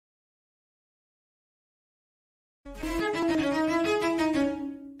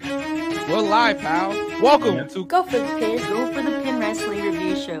We're live, pal. Welcome to Go for the Pin Wrestling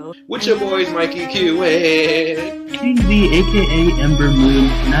Review Show. With your boys, Mikey Q and King V, aka Ember Moon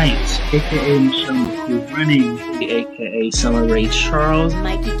Knight, aka Michelle McCool Running, aka Summer Rae Charles,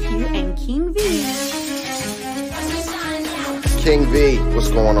 Mikey Q and King V. King V, what's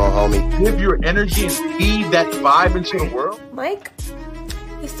going on, homie? Give your energy and feed that vibe into the world. Mike,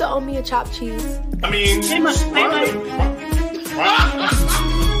 you still owe me a chopped cheese. I mean,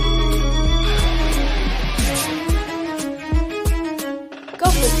 Go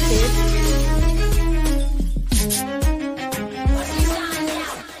for the Pin.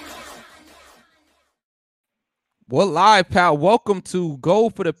 We're live, pal. Welcome to Go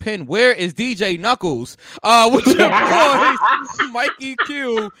for the Pin. Where is DJ Knuckles? With your boys, Mikey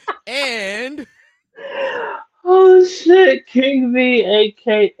Q and oh shit, King V,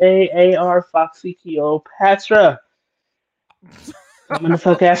 aka AR Foxy Cleopatra. Coming the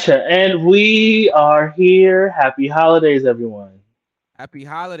fuck at ya. And we are here. Happy holidays, everyone. happy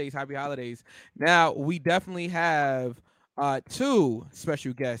holidays. Happy holidays. Now, we definitely have two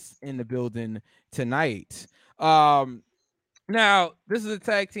special guests in the building tonight. Now, this is a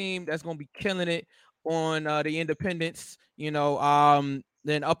tag team that's going to be killing it on the independents, an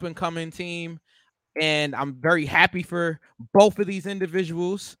up and coming team. And I'm very happy for both of these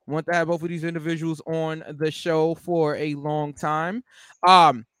individuals. Want to have both of these individuals on the show for a long time.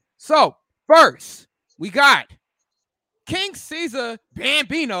 So first we got King Caesar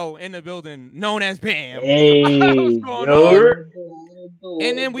Bambino in the building, known as Bam. Hey, What's going on?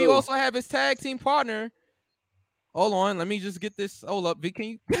 And then we also have his tag team partner. Hold on, let me just get this. Hold up, V. Can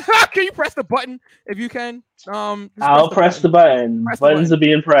you can you press the button if you can? I'll press the button. Buttons are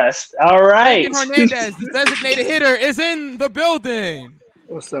being pressed. All right. Hernandez, the designated hitter, is in the building.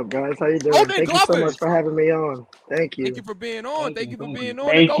 What's up, guys? How you doing? Golden Thank you so Glovers. much for having me on. Thank you. Thank you for being on. Thank you for being on.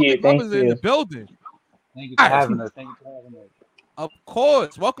 Thank The Golden you, Glovers thank are in you. the building. Thank you for having us. Of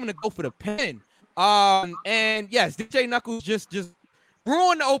course. Welcome to Go for the Pin. And yes, DJ Knuckles just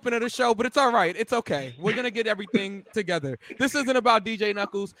ruined the open of the show, but it's all right. It's okay. We're gonna get everything together. This isn't about DJ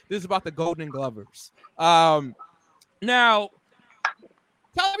Knuckles. This is about the Golden Glovers. Now, tell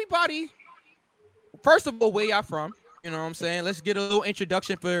everybody, first of all, where y'all from. You know what I'm saying? Let's get a little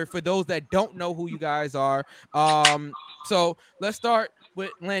introduction for those that don't know who you guys are. So let's start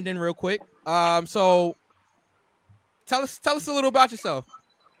with Landon real quick. So tell us a little about yourself.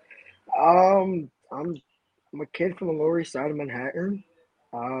 I'm a kid from the Lower East Side of Manhattan.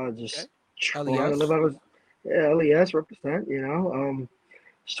 Just trying to LES? live out his LES represent.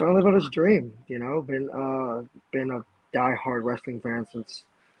 Just trying to live out his dream. Been a diehard wrestling fan since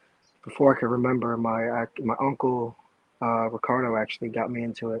before I could remember. My uncle Ricardo actually got me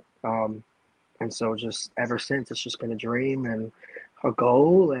into it. And so just ever since, it's just been a dream and a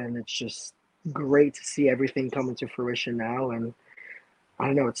goal, and it's just great to see everything coming to fruition now. And I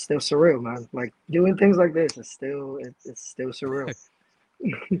don't know, it's still surreal, man. Like doing things like this is still surreal.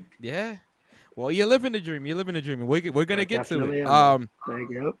 Yeah. Well, you're living the dream. You're living the dream. We're gonna get to Definitely it. am.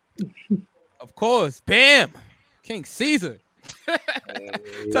 Thank you. Of course, Bam, King Caesar.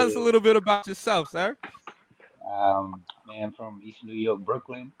 Tell us a little bit about yourself, sir. Man from East New York,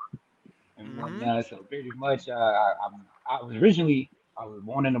 Brooklyn, and whatnot. So pretty much, I was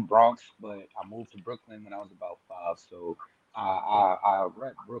born in the Bronx, but I moved to Brooklyn when I was about 5. So I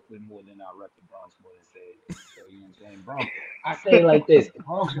rep Brooklyn more than I rep the Bronx more than say. So you know what I'm saying? Bronx. I say it like this: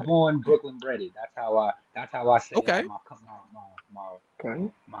 Bronx born, Brooklyn bred. That's how I say. Okay.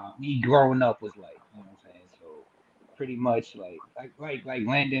 My me growing up was like, you know what I'm saying? So pretty much like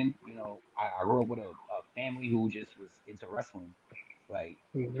Landon, I grew up with a family who just was into wrestling. Like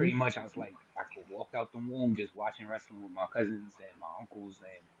pretty much I was like I could walk out the womb just watching wrestling with my cousins and my uncles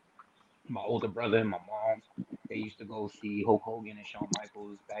and my older brother and my mom. They used to go see Hulk Hogan and Shawn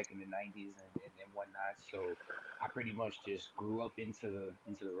Michaels back in the 90s and whatnot. So I pretty much just grew up into the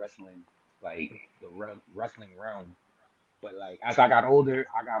wrestling, like the wrestling realm. But like as I got older,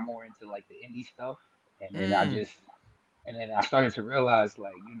 I got more into like the indie stuff, and then I started to realize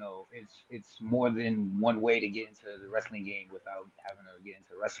like it's more than one way to get into the wrestling game without having to get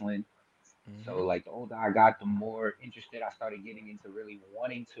into wrestling. So like the older I got, the more interested I started getting into really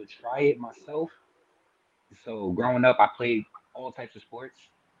wanting to try it myself. So growing up, I played all types of sports,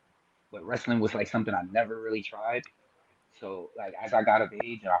 but wrestling was like something I never really tried. So like as I got of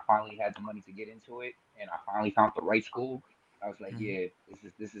age and I finally had the money to get into it, and I finally found the right school, I was like, yeah,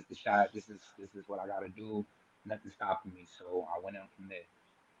 this is the shot. This is what I gotta do. Nothing stopping me. So I went on from there.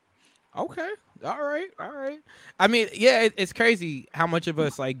 Okay. All right. I mean, yeah, it's crazy how much of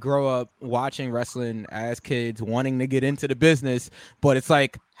us like grow up watching wrestling as kids, wanting to get into the business, but it's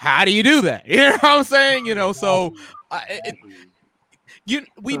like, how do you do that? You know what I'm saying? You know, so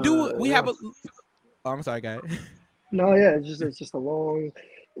we have a. Oh, I'm sorry, guy. No, yeah, it's just a long,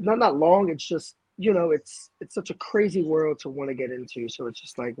 not long. It's just it's such a crazy world to want to get into. So it's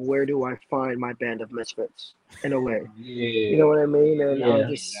just like, where do I find my band of misfits in a way? You know what I mean? And I'm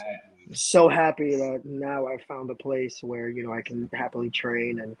just so happy that now I found a place where I can happily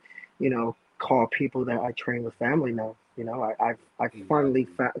train and call people that I train with family now. I finally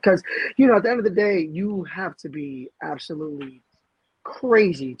found, because at the end of the day, you have to be absolutely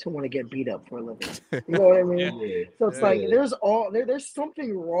crazy to want to get beat up for a living. You know what I mean? So it's like there's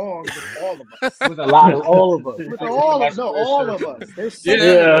something wrong with all of us. With a lot of all of us. With all of us. There's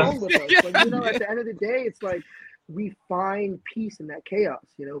something wrong with us. But at the end of the day, it's like we find peace in that chaos.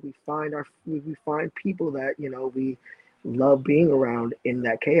 We find people that we love being around in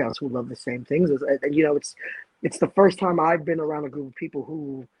that chaos, who love the same things as. And it's the first time I've been around a group of people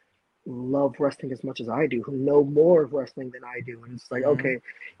who love wrestling as much as I do, who know more of wrestling than I do. And it's like, okay,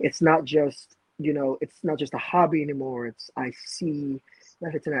 it's not just a hobby anymore. I see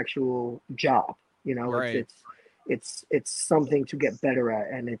that it's an actual job. Right. It's something to get better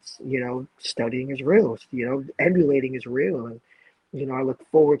at, and it's studying is real. Emulating is real, and I look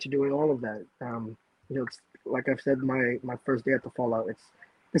forward to doing all of that. It's like I've said, my first day at the Fallout.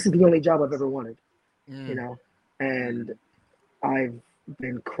 This is the only job I've ever wanted. And I've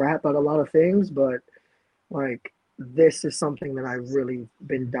been crap at a lot of things, but like this is something that I've really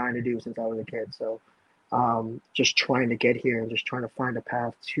been dying to do since I was a kid. So just trying to get here and just trying to find a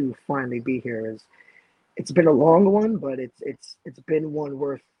path to finally be here it's been a long one, but it's been one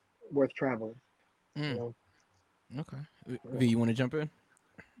worth traveling. Okay. V, you want to jump in?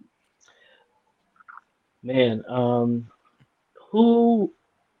 Man, who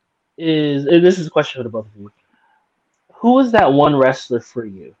is, and this is a question for the both of you. Who is that one wrestler for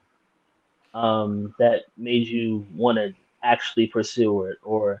you that made you want to actually pursue it,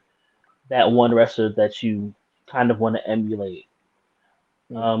 or that one wrestler that you kind of want to emulate?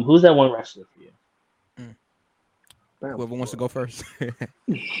 Who's that one wrestler for you? Whoever wants to go first. I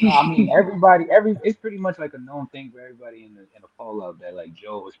mean, everybody. It's pretty much like a known thing for everybody in the Fallout that like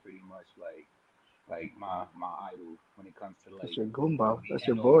Joe is pretty much like my idol when it comes to like. That's your Goomba. That's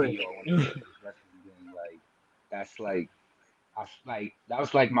your boy. That's like, that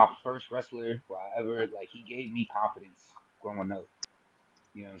was like my first wrestler where I ever he gave me confidence growing up.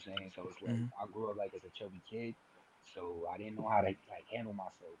 You know what I'm saying? So it's like I grew up like as a chubby kid, so I didn't know how to handle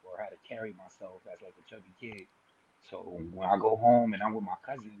myself or how to carry myself as like a chubby kid. So when I go home and I'm with my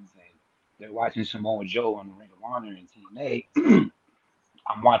cousins and they're watching Samoa Joe on the Ring of Honor and TNA,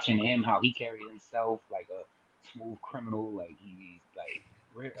 I'm watching him how he carried himself like a smooth criminal, like he's like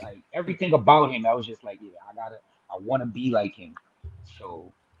everything about him. I was just like, yeah, I want to be like him.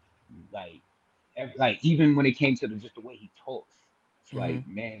 So like even when it came to just the way he talks, it's like,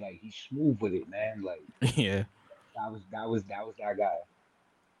 man, like he's smooth with it, man. Like yeah, that was that guy.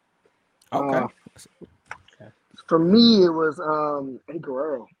 Okay. For me, it was Eddie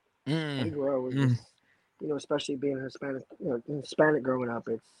Guerrero. Eddie Guerrero was just, especially being a Hispanic growing up.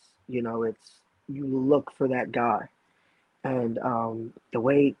 It's you look for that guy, and the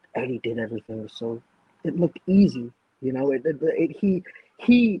way Eddie did everything was it looked easy. He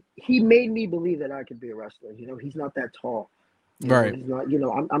made me believe that I could be a wrestler. He's not that tall. Right. He's not.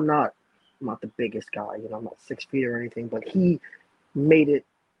 I'm not the biggest guy. I'm not 6 feet or anything, but he made it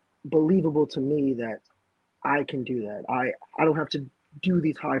believable to me that I can do that. I don't have to do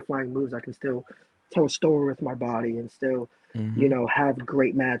these high flying moves. I can still tell a story with my body and still, have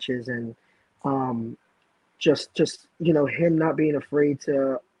great matches, and just him not being afraid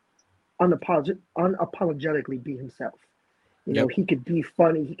to unapologetically be himself. He could be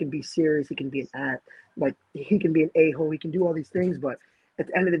funny, he can be serious, he can be he can be an a-hole, he can do all these things, but at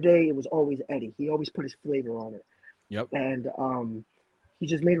the end of the day, it was always Eddie. He always put his flavor on it. Yep. And he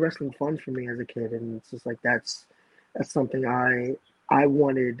just made wrestling fun for me as a kid, and it's just like that's something I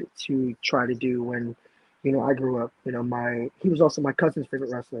wanted to try to do when I grew up. He was also my cousin's favorite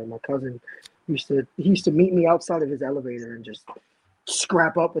wrestler. My cousin used to meet me outside of his elevator and just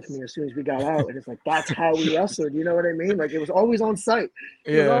scrap up with me as soon as we got out, and it's like that's how we wrestled. You know what I mean? Like it was always on site.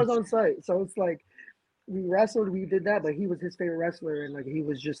 It was always on site. So it's like we wrestled, we did that, but he was his favorite wrestler, and like he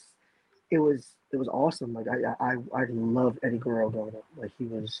was just it was awesome. Like I loved Eddie Guerrero growing up. Like he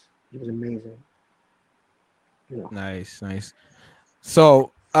was amazing. Nice.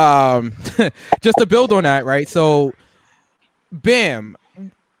 So just to build on that, right? So Bam,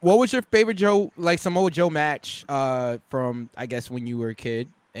 what was your favorite Samoa Joe match from I guess when you were a kid?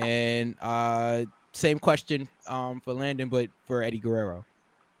 And same question for Landon, but for Eddie Guerrero.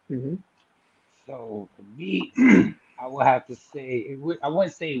 Mm-hmm. So for me, I will have to say I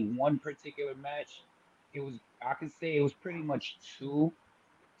wouldn't say one particular match. I could say it was pretty much two.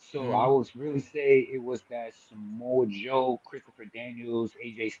 So I would really say it was that Samoa Joe, Christopher Daniels,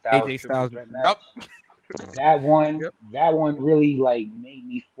 AJ Styles AJ triple Styles. threat match. That one really like made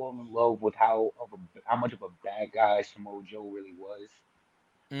me fall in love with how much of a bad guy Samoa Joe really was.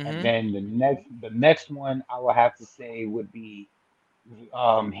 And then the next one I would have to say would be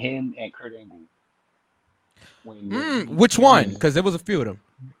him and Kurt Angle. Which one? Because there was a few of them.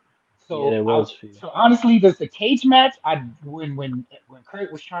 So there was. So honestly, the cage match, when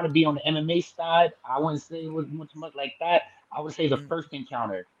Kurt was trying to be on the MMA side, I wouldn't say it was much like that. I would say the first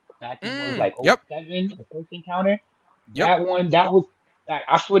encounter back in was like 07, the first encounter. That one, that was.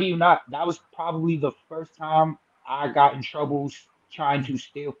 I swear to you, that was probably the first time I got in trouble trying to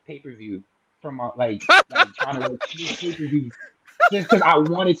steal pay-per-view from like trying to steal pay-per-view. Just because I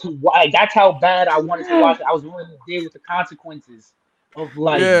wanted to, that's how bad I wanted to watch it. I was willing to deal with the consequences of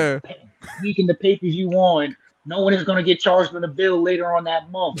sneaking the pay-per-view on. No one is gonna get charged on the bill later on that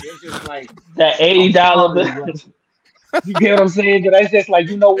month. It's just like that $80 bill. You get what I'm saying? But it's just like,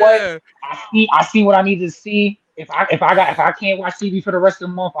 you know what? I see what I need to see. If I can't watch TV for the rest of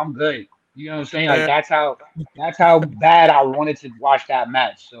the month, I'm good. You know what I'm saying? Like that's how bad I wanted to watch that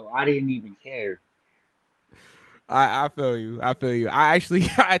match. So I didn't even care. I feel you. I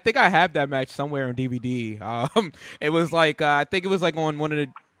think I have that match somewhere on DVD. It was like I think it was like on one of the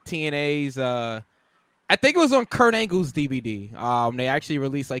TNA's. I think it was on Kurt Angle's DVD. They actually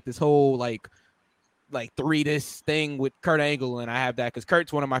released like this whole like 3-disc thing with Kurt Angle, and I have that because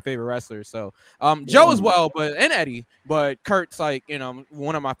Kurt's one of my favorite wrestlers. So Joe as well, and Eddie, but Kurt's like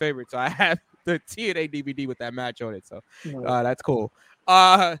one of my favorites. So I have the TNA DVD with that match on it. So that's cool.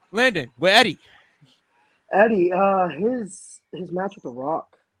 Landon with Eddie. His match with The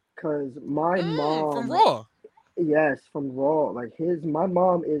Rock, because my mom from Raw. Yes, from Raw. Like my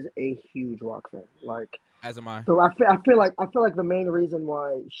mom is a huge Rock fan. Like, as am I. So I feel like the main reason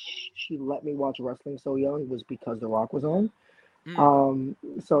why she let me watch wrestling so young was because The Rock was on.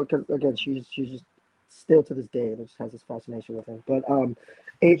 So because again, she's just still to this day just has this fascination with him. But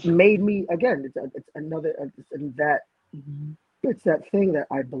it made me again. It's that thing that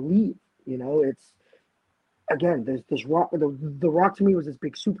I believe. It's. Again, there's this Rock. The Rock to me was this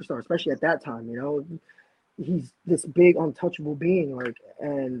big superstar, especially at that time. He's this big untouchable being,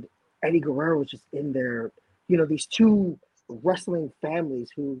 and Eddie Guerrero was just in there. These two wrestling families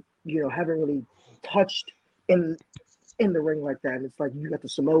who haven't really touched in the ring like that. And it's like you got the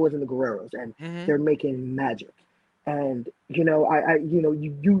Samoas and the Guerreros, and they're making magic. And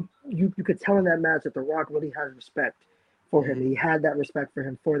you could tell in that match that The Rock really had respect for him. He had that respect for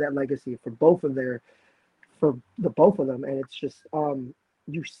him, for that legacy, for both of them, and it's just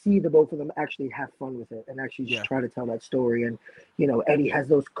you see the both of them actually have fun with it and actually just try to tell that story. And Eddie has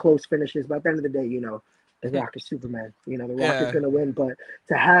those close finishes, but at the end of the day, The Rock is Superman. The Rock is gonna win. But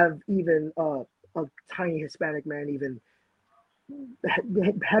to have even a tiny Hispanic man even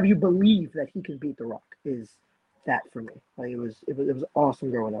have you believe that he can beat The Rock is that for me. Like it was awesome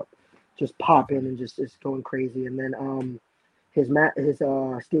growing up, just popping and just going crazy. And then his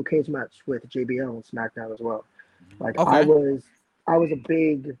steel cage match with JBL on SmackDown as well. Like I was a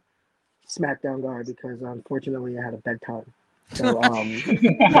big SmackDown guy because unfortunately I had a bedtime. So my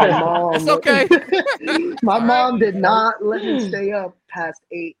mom. It's okay. My mom did not let me stay up past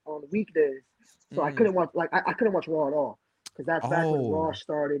 8 on weekdays, so I couldn't watch I couldn't watch Raw at all because that's back when Raw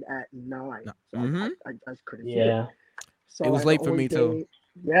started at 9. So I just couldn't see it. So it was late for me too.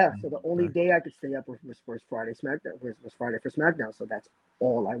 Yeah, so the only day I could stay up was Friday SmackDown. Was Friday for SmackDown, so that's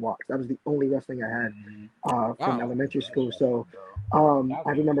all I watched. That was the only wrestling I had from elementary school. So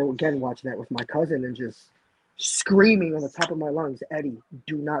I remember again watching that with my cousin and just screaming on the top of my lungs, "Eddie,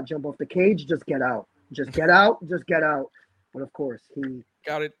 do not jump off the cage. Just get out. Just get out. Just get out." But of course, he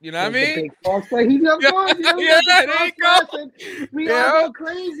got it. You know what I mean? Big false play. He's up front. There you go. We all go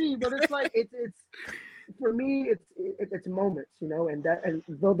crazy, but it's like it's. For me, it's moments, and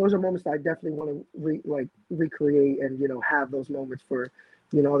those are moments that I definitely want to recreate and have those moments for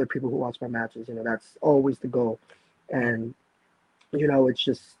other people who watch my matches. That's always the goal, and it's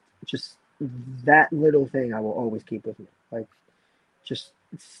just that little thing I will always keep with me, like just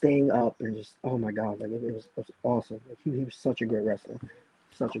staying up and just oh my god, like it was awesome. Like, he was such a great wrestler,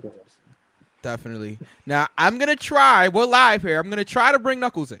 Definitely. Now I'm gonna try. We're live here. I'm gonna try to bring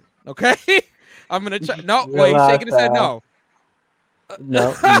Knuckles in. Okay. I'm gonna try. No, wait, he's shaking his head. No.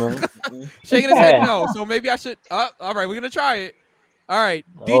 No. Shaking his head no. So maybe I should. All right, we're gonna try it. All right,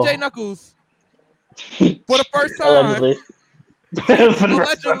 DJ Knuckles for the first time.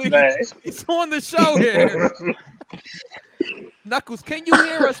 Allegedly, he's on the show here. Knuckles, can you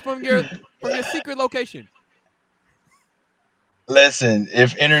hear us from your secret location? Listen,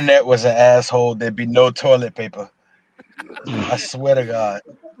 if internet was an asshole, there'd be no toilet paper. I swear to God.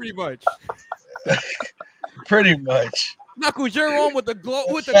 Pretty much. Pretty much. Knuckles, you're on with the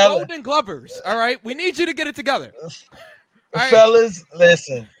Golden Glovers. All right, we need you to get it together. Right. Fellas,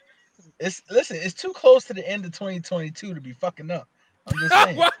 listen. It's too close to the end of 2022 to be fucking up. I'm just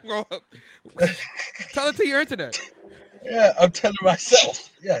saying. Tell it to your internet. Yeah, I'm telling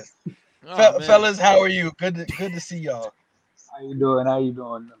myself. Yes. Fellas, how are you? Good to see y'all. How you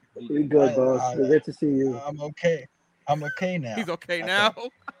doing? We good, boss. Good to see you. I'm okay. I'm okay now. He's okay now.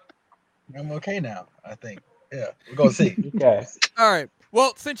 I'm okay now, I think. Yeah, we're gonna see. Okay. All right.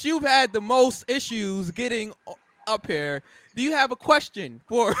 Well, since you've had the most issues getting up here, do you have a question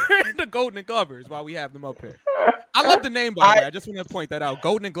for the Golden Glovers while we have them up here? I love the name, by the way. I just want to point that out.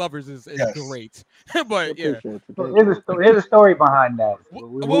 Golden Glovers is great. But yeah. There's a story behind that.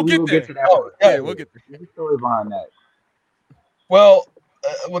 We'll get to that. We'll get there. There's a story behind that. Well,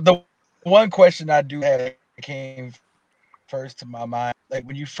 the one question I do have came first to my mind. Like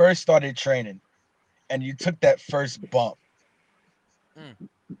when you first started training and you took that first bump,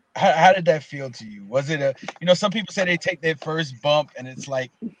 how did that feel to you? Was it some people say they take their first bump and it's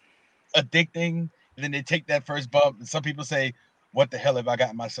like addicting, and then they take that first bump, and some people say, what the hell have I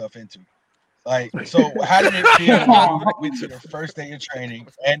gotten myself into? Like, so how did it feel when you went to the first day of training?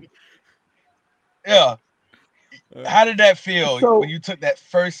 And yeah, how did that feel when you took that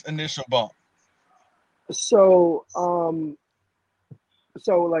first initial bump? So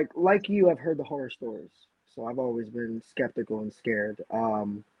like you, I've heard the horror stories. So I've always been skeptical and scared.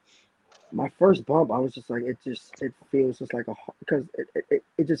 My first bump, I was just like, it feels just like because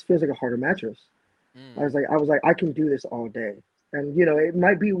it just feels like a harder mattress. I was like, I can do this all day. And, it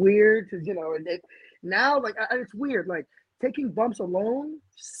might be weird to, and now, like, it's weird. Like, taking bumps alone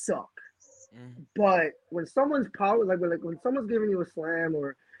suck. But when someone's power, like when someone's giving you a slam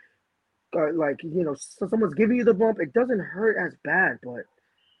or so someone's giving you the bump, it doesn't hurt as bad. But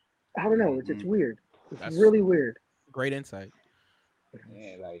I don't know. It's weird. It's really weird. Great insight.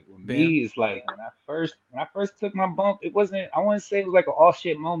 Yeah, like with me, it's like when I first took my bump, it wasn't. I wouldn't say it was like an all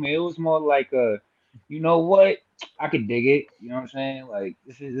shit moment. It was more like you know what? I could dig it. You know what I'm saying? Like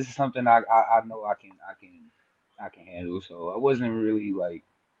this is something I know I can handle. So I wasn't really like,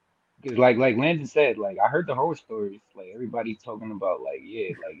 because like Landon said, like I heard the horror stories. Like everybody talking about like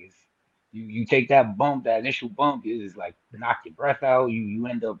it's you take that bump, that initial bump is like knock your breath out. You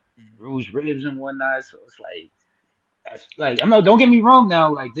end up bruised ribs and whatnot. So it's like. That's like don't get me wrong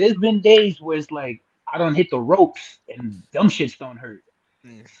now. Like there's been days where it's like I don't hit the ropes and dumb shits don't hurt.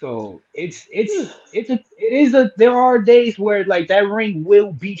 So there are days where like that ring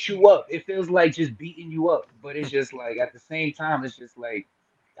will beat you up. It feels like just beating you up, but it's just like at the same time it's just like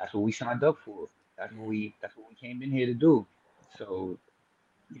that's what we signed up for. That's what we came in here to do. So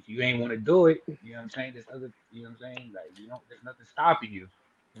if you ain't want to do it, you know what I'm saying? There's other, you know what I'm saying? Like there's nothing stopping you.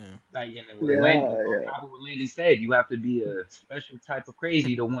 Like what Landon said, you have to be a special type of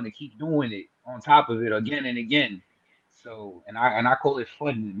crazy to want to keep doing it on top of it again and again. So and I call it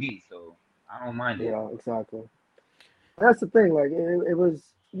fun to me, so I don't mind it. Yeah, exactly. That's the thing. Like it was,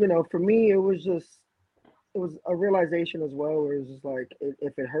 for me, it was a realization as well, where it was just like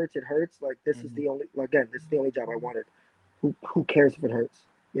if it hurts, it hurts. Like this is the only this is the only job I wanted. Who cares if it hurts?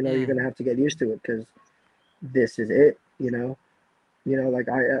 You're gonna have to get used to it because this is it. Like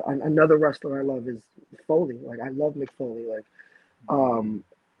another wrestler I love is Foley. Like I love Mick Foley. Like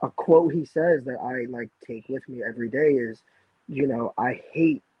a quote he says that I like take with me every day is, I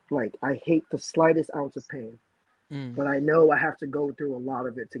hate the slightest ounce of pain, but I know I have to go through a lot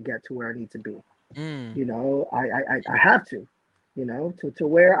of it to get to where I need to be. I have to, to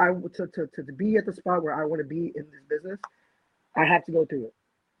where to be at the spot where I want to be in this business. I have to go through it.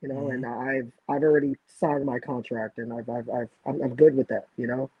 And I've already signed my contract, and I'm good with that.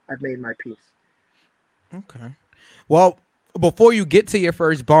 I've made my peace. Okay. Well, before you get to your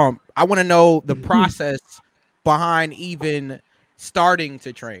first bump, I want to know the process behind even starting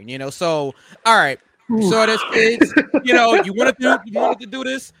to train. So all right. So there's kids. You wanted to do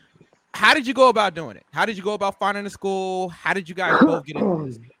this. How did you go about doing it? How did you go about finding a school? How did you guys both get into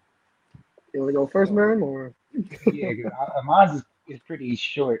this? You want to go first, man, or? Yeah, mine is pretty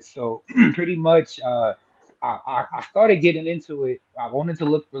short. So pretty much I started getting into it. I wanted to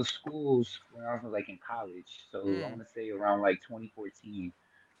look for schools when I was like in college. So I want to say around like 2014.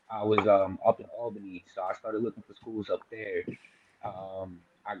 I was up in Albany, so I started looking for schools up there.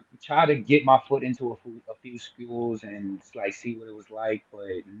 I tried to get my foot into a few schools and like see what it was like,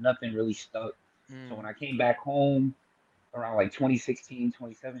 but nothing really stuck. So when I came back home around like 2016,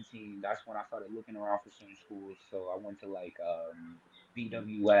 2017, that's when I started looking around for certain schools. So I went to like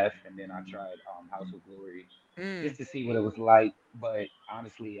BWF, and then I tried House of Glory just to see what it was like. But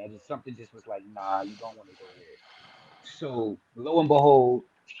honestly, I just something just was like, nah, you don't want to go there. So lo and behold,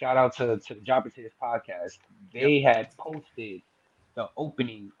 shout out to the Jobber Tears podcast. Yep. They had posted the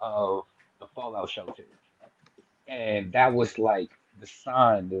opening of the Fallout shelter, and that was like the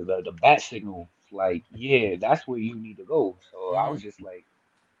sign, the bat signal. Like, yeah, that's where you need to go. So I was just like,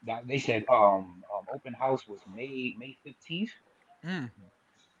 that. They said open house was May 15th.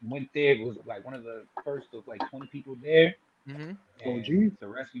 Went there. It was like one of the first of like 20 people there, and the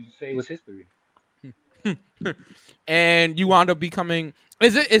rest you say was history. And you wound up becoming.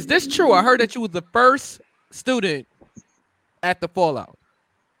 Is this true? I heard that you were the first student at the Fallout.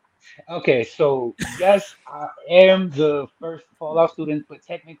 Okay, so yes, I am the first Fallout student, but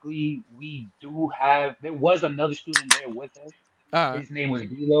technically there was another student there with us. His name was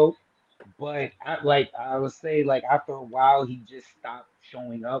Bilo, but I would say like after a while he just stopped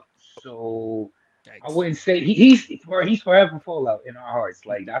showing up. So I wouldn't say he's forever Fallout in our hearts.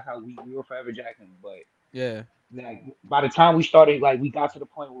 Like that's how we were forever Jackson. But yeah, like by the time we started, like we got to the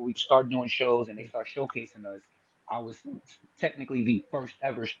point where we started doing shows and they start showcasing us. I was technically the first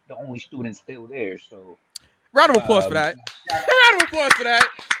ever, the only student still there. So, round of applause for that. Round of applause for that.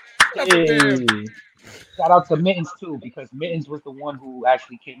 Shout out to Mittens too, because Mittens was the one who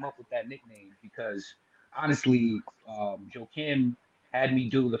actually came up with that nickname. Because honestly, Joe Kim had me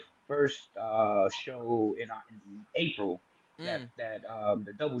do the first show in April.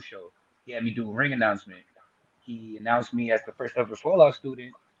 The double show. He had me do a ring announcement. He announced me as the first ever Fallout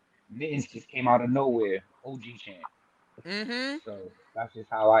student. Mittens just came out of nowhere, OG chant. So that's just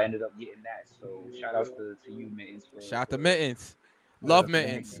how I ended up getting that. So shout outs to you, Mittens. Shout out to Mittens. Love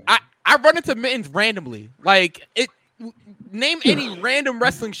Mittens. I run into Mittens randomly. Like name any random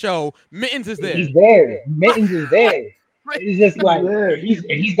wrestling show, Mittens is there. He's there. Mittens is there. It's just like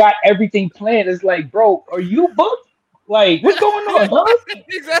he's got everything planned. It's like, bro, are you booked? Like, what's going on, huh?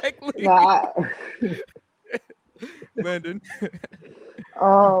 Exactly. Landon.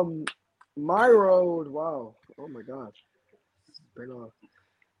 My road. Wow. Oh my gosh. It's been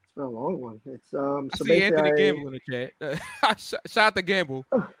a long one. It's so see Anthony Gamble in the chat. Shout out to Gamble.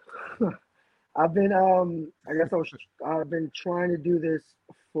 I've been I've been trying to do this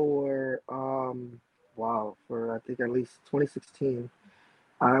for for I think at least 2016.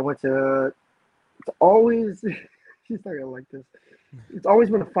 I went to. It's always she's not gonna like this. It's always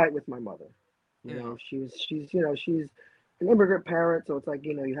been a fight with my mother. You know, she's an immigrant parent, so it's like,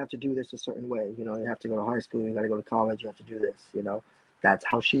 you have to do this a certain way. You have to go to high school, you got to go to college, you have to do this. That's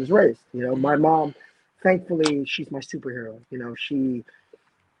how she was raised. My mom, thankfully, she's my superhero. She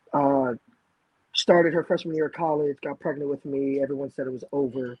started her freshman year of college, got pregnant with me. Everyone said it was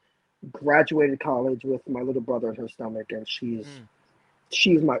over. Graduated college with my little brother in her stomach, and she's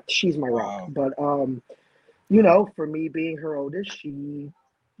my rock. But for me being her oldest, she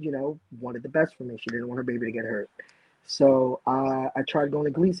wanted the best for me. She didn't want her baby to get hurt. So I tried going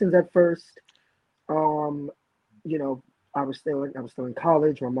to Gleason's at first. I was still in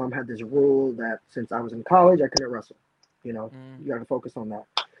college. My mom had this rule that since I was in college, I couldn't wrestle. You got to focus on that.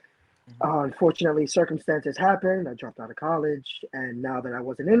 Unfortunately, circumstances happened. I dropped out of college, and now that I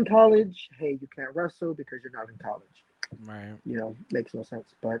wasn't in college, hey, you can't wrestle because you're not in college. Right. Makes no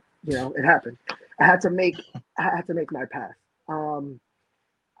sense, but it happened. I had to make my path.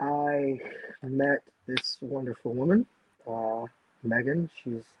 I met this wonderful woman, Megan.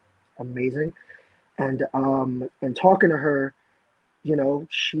 She's amazing, and talking to her,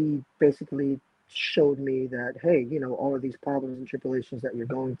 she basically showed me that, hey, all of these problems and tribulations that you're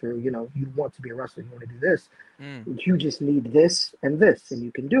going through, you want to be a wrestler, you want to do this, you just need this, and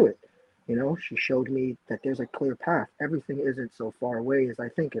you can do it. She showed me that there's a clear path. Everything isn't so far away as I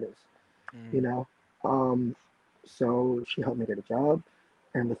think it is. So she helped me get a job.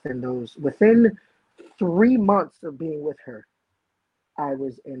 And within 3 months of being with her, I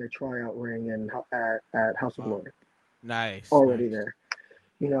was in a tryout ring at House of Glory. Nice. Already there.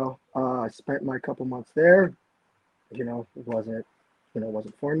 I spent my couple months there. It wasn't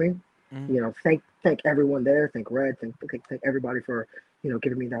for me. Thank everyone there. Thank Red. Thank everybody for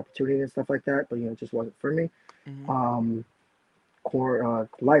giving me the opportunity and stuff like that. But it just wasn't for me.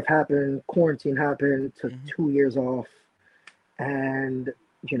 life happened, quarantine happened, took 2 years off, and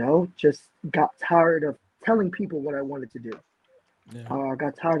just got tired of telling people what I wanted to do. Yeah. I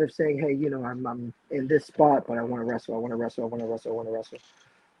got tired of saying, hey, I'm in this spot, but I want to wrestle, I want to wrestle, I want to wrestle, I want to wrestle,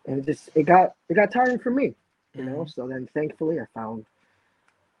 and it got tiring for me, So then, thankfully, I found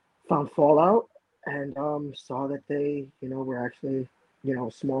Fallout, and saw that they, were actually,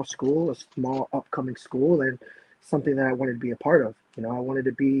 a small school, a small upcoming school, and something that I wanted to be a part of. I wanted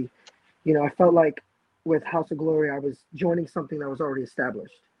to be, I felt like with House of Glory, I was joining something that was already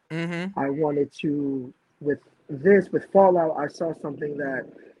established. I wanted to, with Fallout, I saw something that,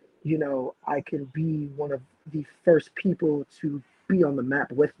 I could be one of the first people to be on the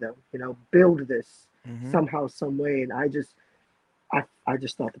map with them, build this somehow, some way. And I just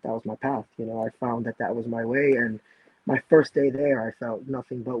thought that was my path. I found that was my way. And my first day there, I felt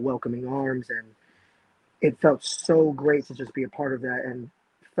nothing but welcoming arms, and it felt so great to just be a part of that, and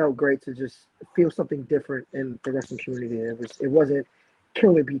felt great to just feel something different in the wrestling community. It wasn't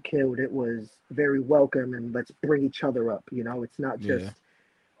kill or be killed. It was very welcome, and let's bring each other up. It's not just,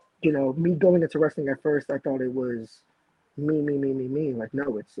 me going into wrestling at first, I thought it was me. Like,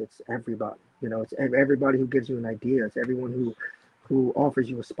 no, it's everybody. It's everybody who gives you an idea. It's everyone who offers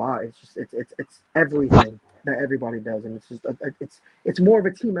you a spot. It's everything that everybody does, and it's more of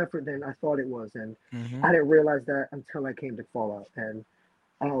a team effort than I thought it was, and I didn't realize that until I came to Fallout, and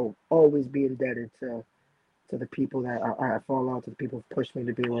I'll always be indebted to the people that I Fallout, to the people who pushed me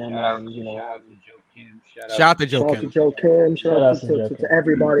to be where I'm at. Shout out to Joe Kim. Shout out to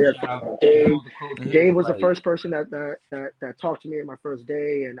everybody. Dave was the first person that talked to me at my first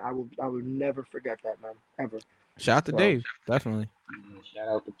day, and I will never forget that, man, ever. Shout out to Dave, definitely. Shout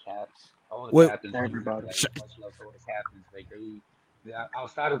out to Caps, all the captains, everybody. Much love to all the captains. Like they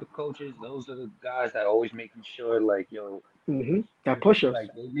outside of the coaches, those are the guys that always making sure, like, that push us.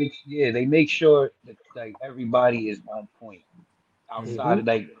 Like they make sure that like everybody is on point. Outside of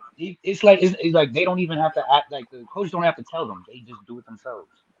like it's like they don't even have to act, like the coaches don't have to tell them. They just do it themselves.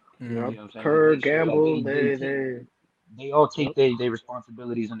 You know what I'm saying? Kerr, Gamble, they all take their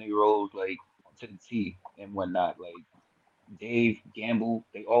responsibilities and their roles like to the T and whatnot. Like Dave, Gamble,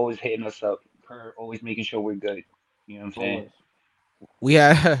 they always hitting us up. Kerr always making sure we're good. You know what I'm saying? We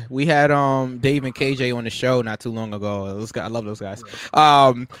had Dave and KJ on the show not too long ago. Those guys, I love those guys.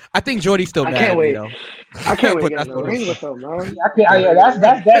 I think Jordy's still mad at me though. I can't wait to get in the ring with them, man.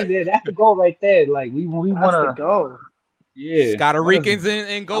 That's the goal right there. Like we want to go. Yeah, Scotty Ricans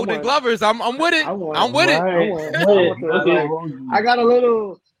and Golden Glovers. I'm with it. I'm with it. I got a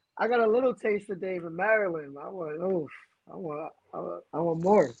little taste of Dave in Maryland. I want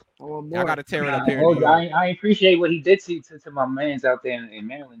more. I gotta tear it up here. I appreciate what he did to my mans out there in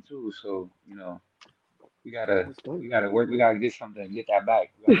Maryland too. So we gotta work. We gotta get something. Get that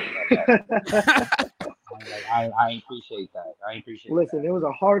back. I appreciate that. Listen, it was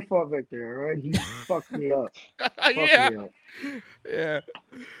a hard fought victory. All right, he fucked me up. Yeah.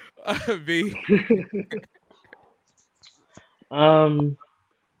 B. I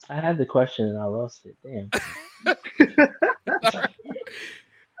had the question and I lost it. Damn.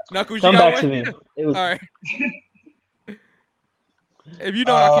 Knuckles, come back to me. All right. If you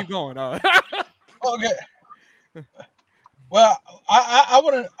know, I'll keep going. Okay. Well, I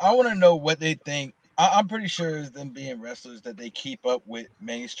want to know what they think. I'm pretty sure it's them being wrestlers that they keep up with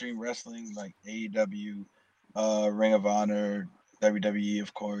mainstream wrestling like AEW, Ring of Honor, WWE,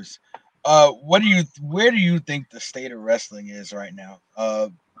 of course. Where do you think the state of wrestling is right now?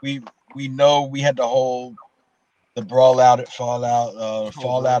 We know we had the brawl out at Fallout,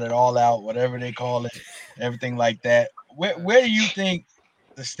 Fallout at All Out, whatever they call it, everything like that. Where do you think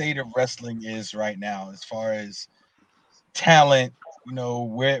the state of wrestling is right now as far as talent?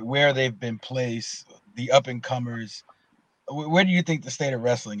 Where they've been placed, the up and comers. Where do you think the state of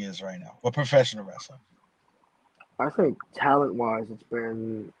wrestling is right now? Or professional wrestling? I think talent-wise, it's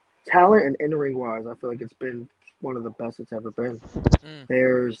been talent and in-ring wise. I feel like it's been one of the best it's ever been.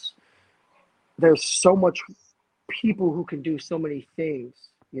 There's so much people who can do so many things,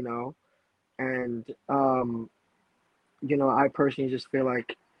 and I personally just feel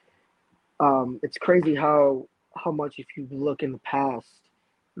like it's crazy how much, if you look in the past,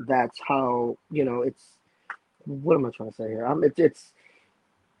 that's how it's. What am I trying to say here? It's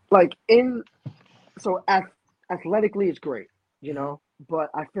like athletically it's great, but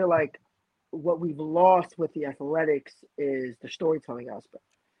I feel like what we've lost with the athletics is the storytelling aspect.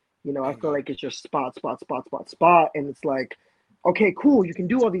 I feel like it's just spot, and it's like, okay, cool, you can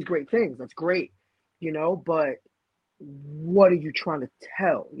do all these great things, that's great, but what are you trying to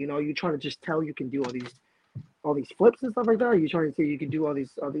tell? You're trying to just tell you can do all these all these flips and stuff like that? Are you trying to say you can do all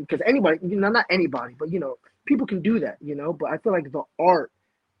these because anybody, not anybody, but people can do that, But I feel like the art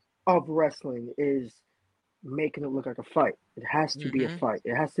of wrestling is making it look like a fight. It has to be a Mhm. fight.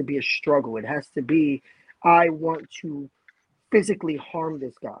 It has to be a struggle. It has to be, I want to physically harm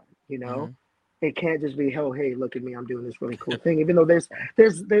this guy. Mhm. It can't just be, oh, hey, look at me, I'm doing this really cool thing. Even though there's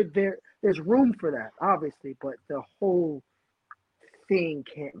room for that, obviously, but the whole thing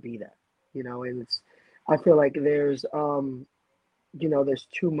can't be that, And I feel like there's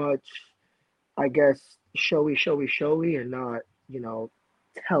too much, I guess, showy, and not,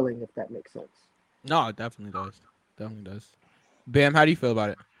 telling, if that makes sense. No, it definitely does. Definitely does. Bam, how do you feel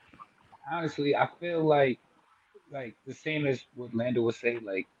about it? Honestly, I feel like the same as what Lando was saying.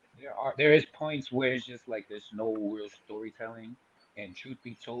 Like there is points where it's just like there's no real storytelling, and truth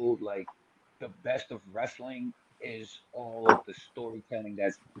be told, like the best of wrestling is all of the storytelling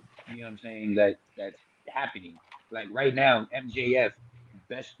that's what I'm saying that's happening. Like right now, MJF,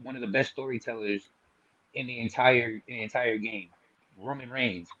 best one of the best storytellers in the entire game. Roman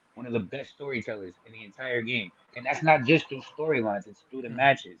Reigns, one of the best storytellers in the entire game. And that's not just through storylines, it's through the Mm.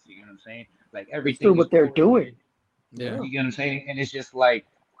 matches. You know what I'm saying? Like It's through everything is what they're coordinated. doing. Yeah. You get what I'm saying? And it's just like,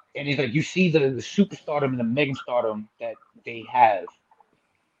 and it's like you see the superstardom and the mega stardom that they have.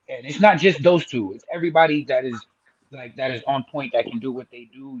 And it's not just those two, it's everybody that is on point that can do what they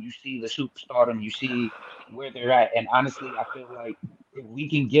do. You see the superstardom, you see where they're at. And honestly, I feel like if we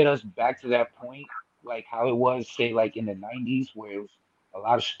can get us back to that point, like how it was, say, like in the 90s, where it was a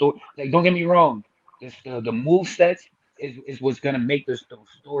lot of story. Like, don't get me wrong, the move sets is what's gonna make those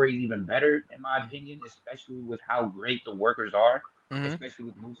stories even better, in my opinion, especially with how great the workers are, Mhm. especially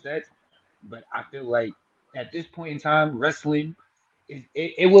with move sets. But I feel like at this point in time, wrestling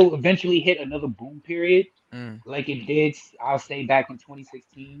it will eventually hit another boom period, Mm. like it did, I'll say, back in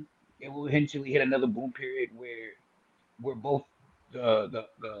 2016. It will eventually hit another boom period where both the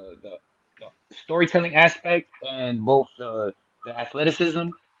storytelling aspect and both the athleticism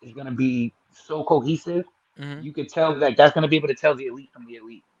is going to be so cohesive. Mhm. You could tell that that's going to be able to tell the elite from the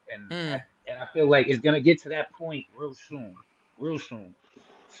elite, and I, Mm. and I feel like it's going to get to that point real soon, real soon.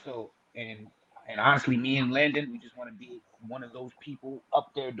 So and honestly, me and Landon, we just want to be one of those people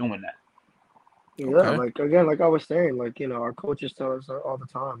up there doing that. Yeah, Okay. like again, like I was saying, like our coaches tell us all the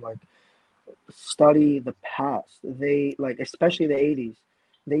time, like study the past. They like, especially the '80s.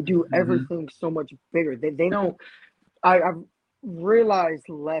 They do Hmm. everything so much bigger. They don't. I've realized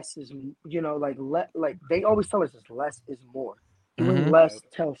less is, like they always tell us is less is more. Doing Mhm. less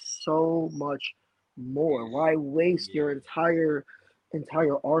Yep. tells so much more. Yes. Why waste your Yeah.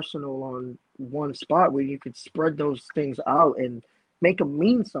 entire arsenal on one spot where you could spread those things out and make them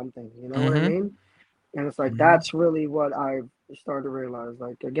mean something? You know what I Mhm. mean? And it's like Mhm. that's really what I've started to realize.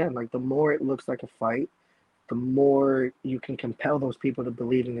 Like again, like the more it looks like a fight, the more you can compel those people to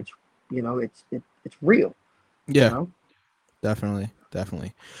believing it's real. You Yeah, know. definitely.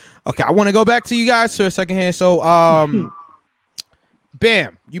 Definitely. Okay, I want to go back to you guys for a second here. So,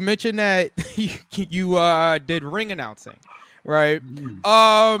 Bam, you mentioned that you did ring announcing, right? Mhm.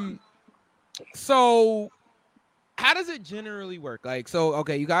 Um, so how does it generally work? Like, so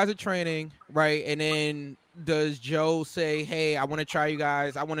okay, you guys are training, right? And then does Joe say, "Hey, I want to try you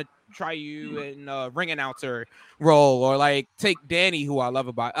guys. I want to try you in ring announcer role," or like take Danny, who I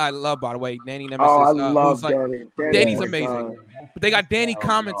love by the way, Danny Oh, I Nemesis, who's love like Danny. Danny's Danny's my Yeah, amazing. god. yeah. But they got Danny Oh, yo,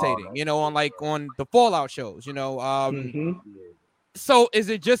 commentating, that's on good, like bro. on the Fallout shows. Hmm. So is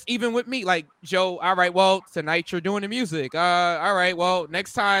it just even with me, like Joe? All right, well tonight you're doing the music. All right, well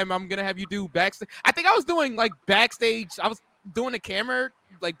next time I'm gonna have you do backstage. I think I was doing like backstage. I was doing the camera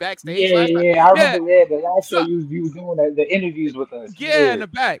like backstage Yeah, last time. yeah, I Yeah. remember. Yeah, the last show So you was doing the interviews with us. yeah, in Yeah. the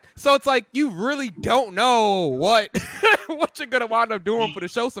back. So it's like you really don't know what what you're gonna wind up doing for the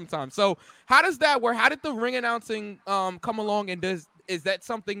show sometimes. So how does that work? How did the ring announcing come along, and is that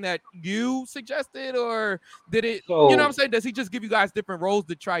something that you suggested, or did it, what I'm So saying? Does he just give you guys different roles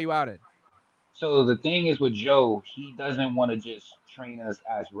to try you out in? So the thing is with Joe, he doesn't want to just train us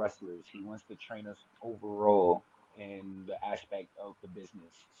as wrestlers. He wants to train us overall in the aspect of the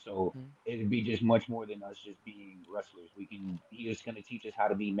business. So it'd be just much more than us just being wrestlers. He is going to teach us how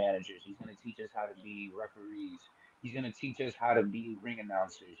to be managers. He's going to teach us how to be referees. He's going to teach us how to be ring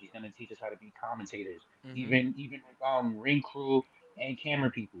announcers. He's going to teach us how to be commentators, Mm-hmm. even ring crew and camera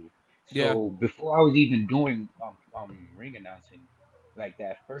people. Yeah. So before I was even doing ring announcing, like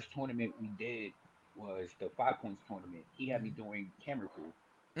that first tournament we did was the 5 points tournament. He had me doing camera crew,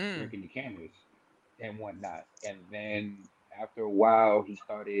 Mm. working the cameras and whatnot. And then after a while, he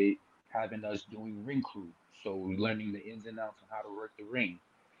started having us doing ring crew, so learning the ins and outs of how to work the ring.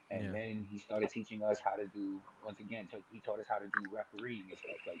 And then he started teaching us how to do, once again, he taught us how to do refereeing and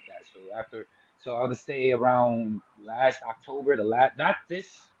stuff like that. So I would say around last October, not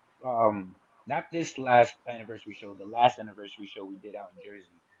this last anniversary show, the last anniversary show we did out in Jersey.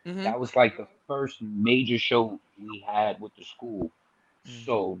 Mm-hmm. That was like the first major show we had with the school.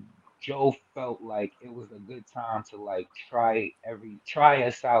 So Joe felt like it was a good time to like try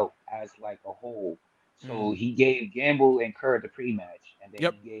us out as like a whole. So he gave Gamble and Kerr the pre-match, and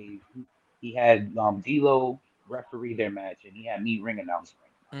then he had D'Lo referee their match, and he had me ring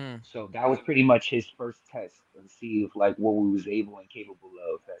announcement. So that was pretty much his first test to see if like what we was able and capable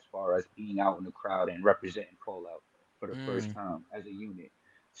of as far as being out in the crowd and representing Call Out for the first time as a unit.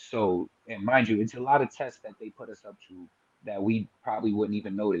 So, and mind you, it's a lot of tests that they put us up to that we probably wouldn't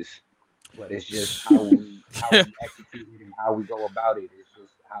even notice, but it's just how we execute it and how we go about it. It's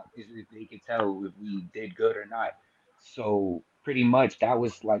just how if they could tell if we did good or not. So pretty much that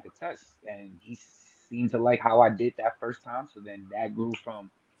was like a test, and he seemed to like how I did that first time. So then that grew from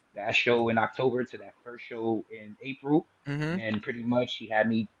that show in October to that first show in April, and pretty much he had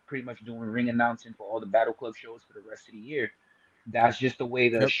me pretty much doing ring announcing for all the Battle Club shows for the rest of the year. That's just a way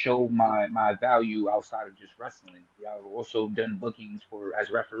to show my value outside of just wrestling. I've also done bookings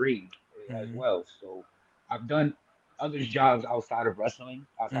as referee as well. So I've done other jobs outside of wrestling,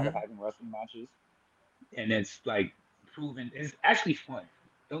 outside of having wrestling matches, and it's like proven. It's actually fun.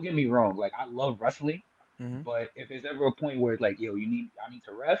 Don't get me wrong. Like I love wrestling, but if there's ever a point where it's like, yo, I need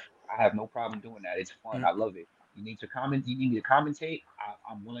to ref, I have no problem doing that. It's fun. I love it. You need to commentate.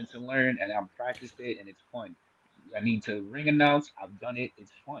 I'm willing to learn, and I've practiced it, and it's fun. I need to ring announce. I've done it.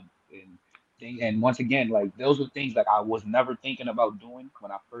 It's fun. And once again, like those were things like I was never thinking about doing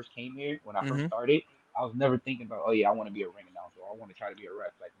when I first came here. When I first started, I was never thinking about, oh yeah, I want to be a ring announcer. Or I want to try to be a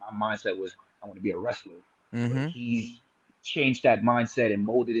ref. Like my mindset was, I want to be a wrestler. But he's changed that mindset and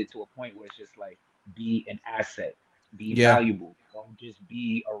molded it to a point where it's just like, be an asset, be valuable. Don't just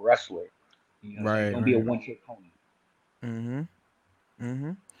be a wrestler. You know, don't be a one-trick pony.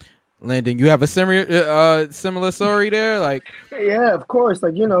 Landon, you have a similar story there, like yeah, of course.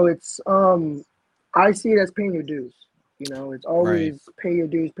 Like it's I see it as paying your dues. It's always pay your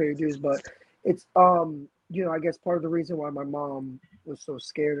dues, but it's I guess part of the reason why my mom was so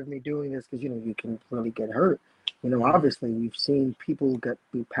scared of me doing this because you can really get hurt. Obviously we've seen people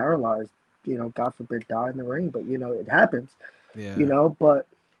be paralyzed. God forbid, die in the ring, but it happens. Yeah. But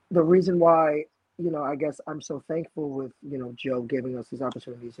the reason why. I guess I'm so thankful with, Joe giving us these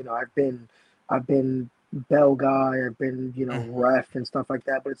opportunities. I've been bell guy, I've been, ref and stuff like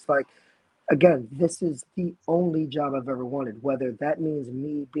that. But it's like, again, this is the only job I've ever wanted, whether that means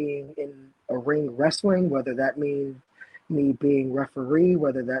me being in a ring wrestling, whether that means me being referee,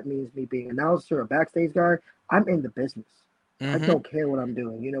 whether that means me being announcer or backstage guy. I'm in the business. I don't care what I'm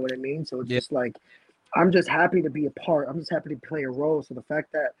doing. You know what I mean? So it's just like, I'm just happy to be a part. I'm just happy to play a role. So the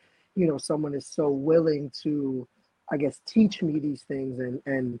fact that, someone is so willing to, I guess, teach me these things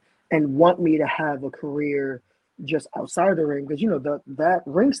and want me to have a career just outside the ring, because that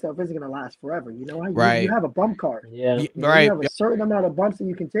ring stuff isn't gonna last forever. You have a bump card. You have a certain amount of bumps that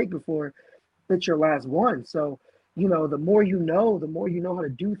you can take before it's your last one. So the more the more you know how to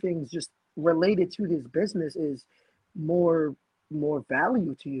do things just related to this business is more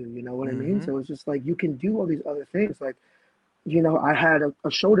value to you. You know what I mean? So it's just like you can do all these other things like. I had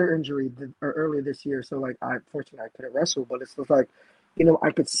a shoulder injury earlier this year, so like fortunately I couldn't wrestle, but it's just like, I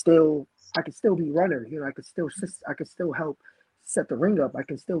could still be runner. I could still help set the ring up. I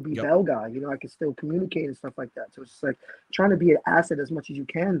can still be bell guy. I can still communicate and stuff like that. So it's just like trying to be an asset as much as you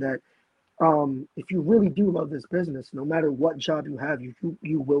can. That if you really do love this business, no matter what job you have,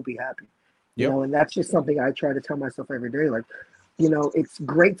 you will be happy. And that's just something I try to tell myself every day. Like, it's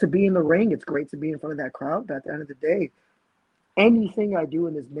great to be in the ring. It's great to be in front of that crowd. But at the end of the day. Anything I do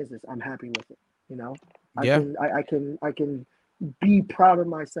in this business, I'm happy with it. I can be proud of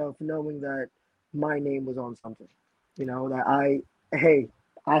myself knowing that my name was on something. That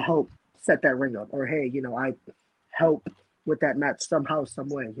I helped set that ring up, or I helped with that match somehow, some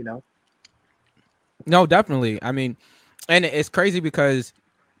way. No, definitely. I mean, and it's crazy because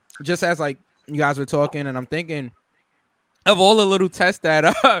just as like you guys were talking, and I'm thinking of all the little tests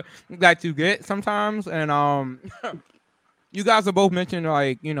that that you get sometimes, and you guys are both mentioned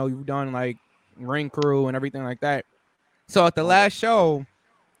like, you've done like ring crew and everything like that. So at the last show,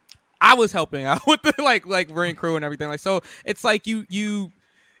 I was helping out with the like ring crew and everything. Like, so it's like you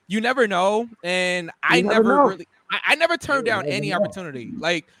never know. And I never turned down any opportunity.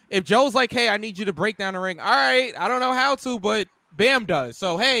 Like if Joe's like, hey, I need you to break down the ring. All right. I don't know how to, but Bam does.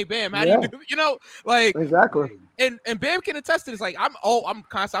 So hey, Bam, how do Yeah. you do? You know, like Exactly. and Bam can attest to this. Like I'm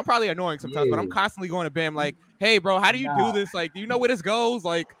probably annoying sometimes, but I'm constantly going to Bam like, hey, bro, how do you do this? Like, do you know where this goes?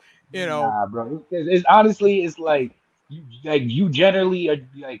 Like, you know, Nah, bro. It's honestly, it's like you generally are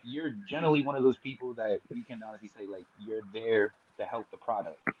like you're generally one of those people that you can honestly say like you're there to help the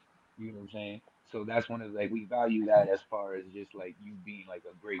product. You know what I'm saying? So that's one of like we value that as far as just like you being like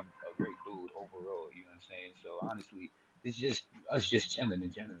a great dude overall. You know what I'm saying? So honestly, it's just us just chilling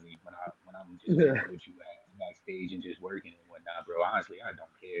and generally when I'm just Yeah. with you backstage and just working and whatnot, bro. Honestly, I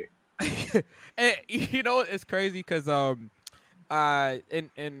don't care. and you know it's crazy because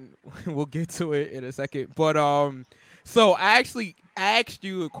and we'll get to it in a second, but so I actually asked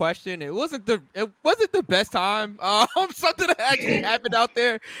you a question. It wasn't the best time. Something that actually happened out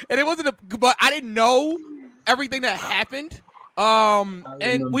there, and it wasn't but I didn't know everything that happened.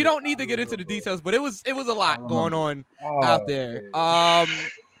 And we don't need to get into the details, but it was a lot going on out there.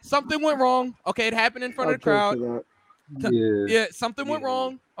 Something went wrong. Okay, it happened in front of the crowd. Yeah, something went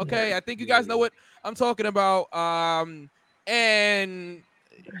wrong. Okay, I think you guys know what I'm talking about. And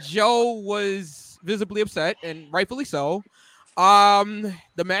Joe was visibly upset, and rightfully so.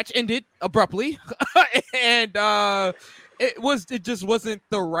 The match ended abruptly, and it just wasn't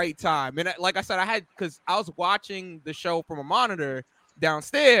the right time. And like I said, because I was watching the show from a monitor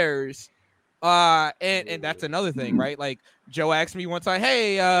downstairs. And that's another thing, right? Like Joe asked me one time,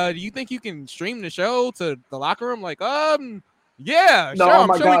 hey, do you think you can stream the show to the locker room? Like, yeah, No, sure. oh I'm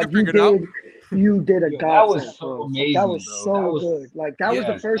my sure we God, can figure it out. you did a That godsend, was so bro. amazing, That was bro. so That was good. Like that was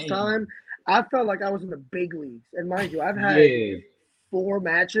the first man. time I felt like I was in the big leagues. And mind you, I've had Yeah. 4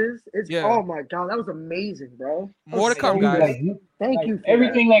 matches. Oh my God, that was amazing, bro. More to come, Dude, guys. like, Thank you for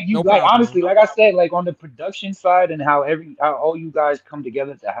everything that. like you No like problem. honestly, like I said, like on the production side and how all you guys come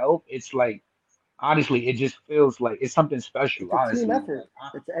together to help, it's like honestly, it just feels like it's something special, It's a honestly. team effort.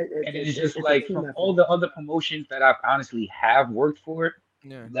 And it's just a like team from effort. all the other promotions that I've honestly have worked for,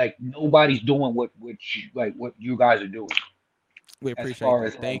 Yeah, like nobody's doing what you guys are doing we as appreciate far that.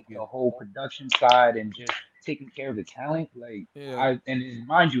 as Thank like you. the whole production side and just taking care of the talent. Like Yeah.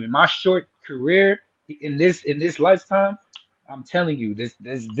 mind you, in my short career in this lifetime, I'm telling you, this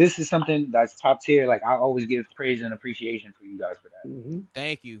is something that's top tier. Like I always give praise and appreciation for you guys for that. Mm-hmm.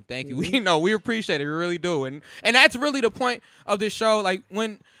 Thank you. We know we appreciate it. We really do, and that's really the point of this show. Like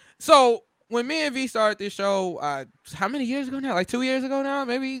when me and V started this show, how many years ago now? Like 2 years ago now,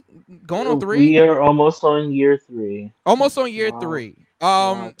 maybe going on 3. We are almost on year 3. Almost on year Wow. 3.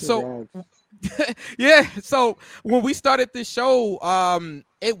 Wow, So congrats. yeah, so when we started this show,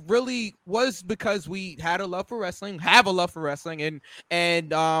 it really was because we had a love for wrestling,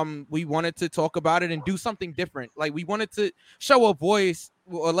 and we wanted to talk about it and do something different. Like we wanted to show a voice,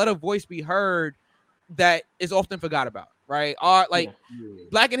 or let a voice be heard that is often forgot about, right?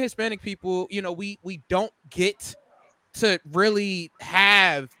 Black and Hispanic people, we don't get to really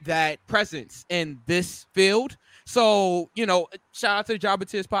have that presence in this field. So, shout out to the Jabba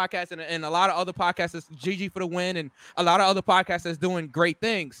Tears podcast and a lot of other podcasts, GG for the win, and a lot of other podcasts that's doing great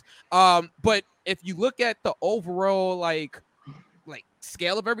things. But if you look at the overall like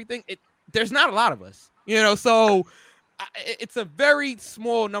scale of everything, there's not a lot of us, so it's a very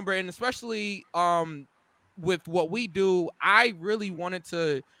small number. And especially with what we do, I really wanted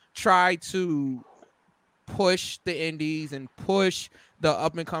to try to push the indies and push the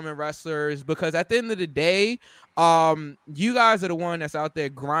up and coming wrestlers, because at the end of the day, you guys are the one that's out there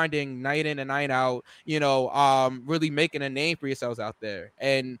grinding night in and night out, really making a name for yourselves out there.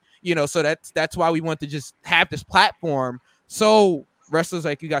 And so that's why we want to just have this platform so wrestlers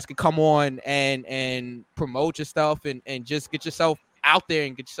like you guys can come on and promote your stuff and just get yourself out there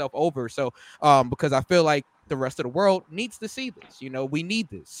and get yourself over. So because I feel like the rest of the world needs to see this. We need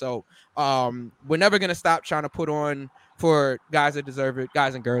this. So we're never gonna stop trying to put on for guys that deserve it,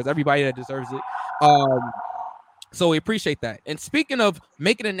 guys and girls, everybody that deserves it. So we appreciate that. And speaking of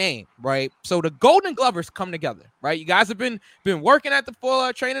making a name, right? So the Golden Glovers come together, right? You guys have been working at the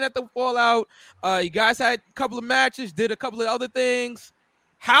Fallout, training at the Fallout. You guys had a couple of matches, did a couple of other things.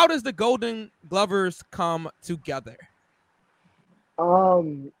 How does the Golden Glovers come together?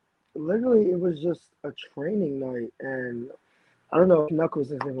 Literally, it was just a training night, and I don't know if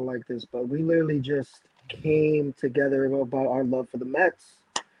Knuckles is gonna like this, but we literally just came together about our love for the Mets.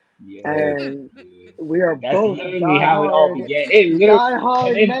 Yeah. And we are That's both literally how it all began. It literally,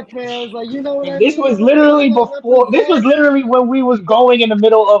 diehard Met fans, like you know what I mean? this was literally before. This was literally when we was going in the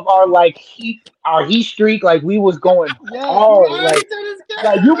middle of our heat streak. Like we was going like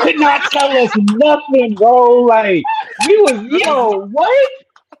you could not tell us nothing, bro. Like we was what?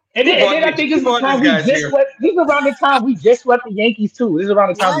 then I think this is the time we just swept. This is around the time we just swept the Yankees too. This is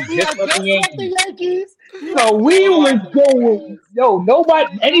around the time we just swept the Yankees. So we was going,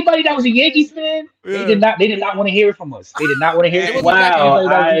 anybody that was a Yankees fan, they did not want to hear it from us. They did not want to hear it from us. Wow,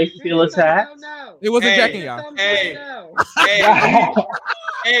 I feel attacked. It wasn't jacking y'all.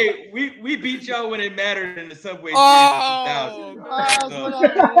 Hey, we beat y'all when it mattered in the subway. Oh,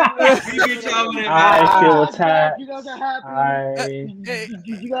 we beat y'all when it mattered. I feel attacked. You guys are happy.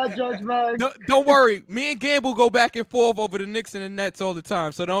 You got judged, man. Don't worry. Me and Gamble go back and forth over the Knicks and the Nets all the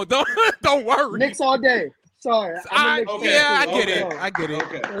time. So don't worry. Knicks all day. Sorry. I get it.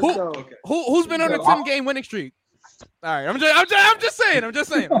 Okay. Who's been on a 10-game winning streak? All right, I'm just saying. All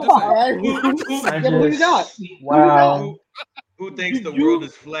right. Who you got? Wow. Who thinks the world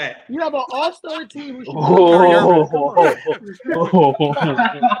is flat? You have an all-star team. Who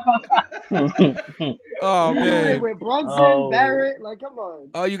Oh man. With Brunson, Barrett, like come on.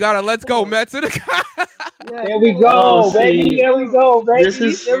 Oh, you gotta let's go, Mets. There we go, baby. There we go,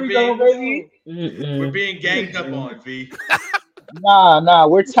 baby. We're being ganged up on, V. Nah.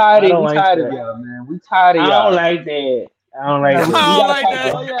 We're tired of y'all, man. We tired of y'all. I don't like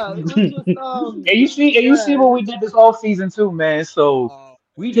that. Oh yeah. And you see what we did this whole season too, man. So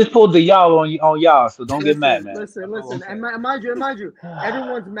we just pulled the y'all on y'all. So don't get mad, man. Listen. And mind you,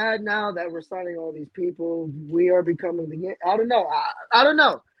 everyone's mad now that we're signing all these people. We are becoming the. I don't know. I don't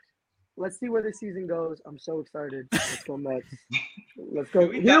know. Let's see where the season goes. I'm so excited. Let's go Mets. Let's go.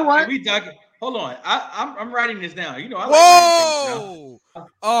 You know what? Hold on. I'm writing this down. You know, I like whoa.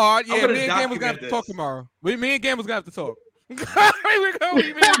 Oh yeah. Me and Gamble's gonna have to talk tomorrow. Me and Gamble's gonna have to talk. Me and Gamble's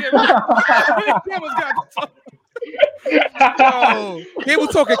gonna have to talk. Gamble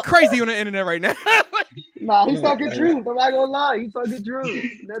talking crazy on the internet right now. Nah, he's talking truth. I'm not gonna lie. He's talking truth.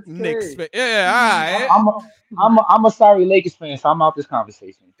 That's Knicks. great. Yeah, all right. I'm a sorry Lakers fan, so I'm out this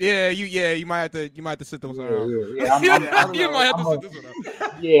conversation. You might have to sit this one out. I'm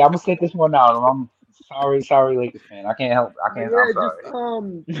gonna sit this one out. I'm sorry Lakers fan. I can't help.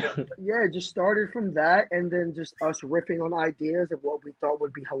 I'm sorry. Just started from that, and then just us riffing on ideas of what we thought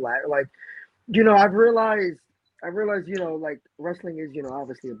would be hilarious. Like, I've realized, like wrestling is,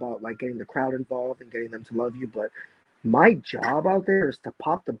 obviously about like getting the crowd involved and getting them to love you. But my job out there is to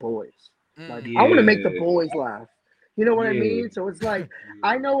pop the boys. Like I want to make the boys laugh. You know what I mean? So it's like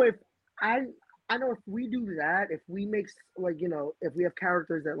I know if we do that, if we make if we have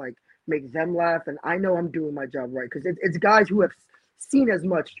characters that like make them laugh, and I know I'm doing my job right because it's guys who have seen as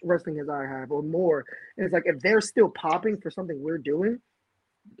much wrestling as I have or more, and it's like if they're still popping for something we're doing,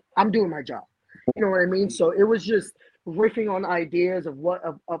 I'm doing my job. You know what I mean? So it was just riffing on ideas of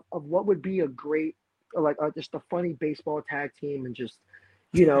what would be a great, just a funny baseball tag team, and just,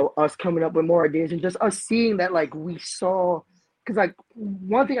 us coming up with more ideas and just us seeing that like we saw, because like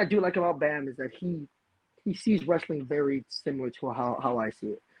one thing I do like about Bam is that he sees wrestling very similar to how I see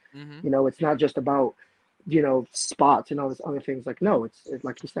it. Mm-hmm. It's not just about, spots and all this other things. Like, no, it's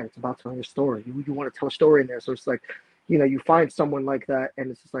like you said, it's about telling a story. You want to tell a story in there. So it's like, you find someone like that,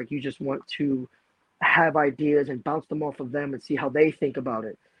 and it's just like you just want to have ideas and bounce them off of them and see how they think about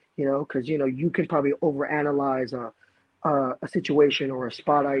it, because you can probably overanalyze a situation or a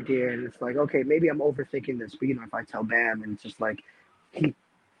spot idea, and it's like, okay, maybe I'm overthinking this, but if I tell Bam, and it's just like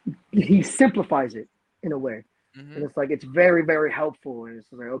he simplifies it in a way, and it's like it's very, very helpful, and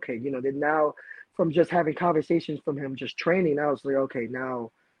it's like, okay, then now from just having conversations from him, just training, now it's like, okay, now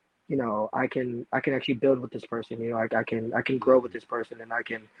I can actually build with this person. I can grow with this person, and I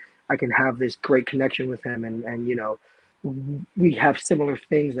can have this great connection with him, and we have similar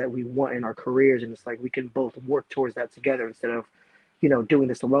things that we want in our careers, and it's like we can both work towards that together instead of doing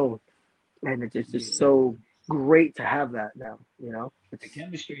this alone. And it's just so great to have that now. The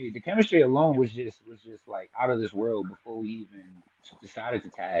chemistry alone was just like out of this world before we even decided to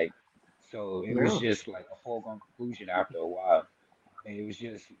tag. So it was just like a foregone conclusion after a while. And it was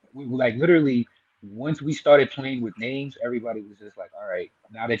just we like literally once we started playing with names, everybody was just like, all right,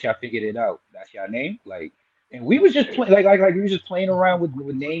 now that y'all figured it out, that's your name. Like, and we was just playing like we were just playing around with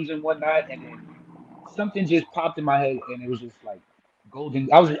names and whatnot, and then something just popped in my head, and it was just like Golden.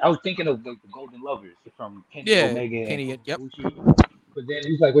 I was thinking of the Golden Lovers from Kenny Omega. Kenny, yep. But then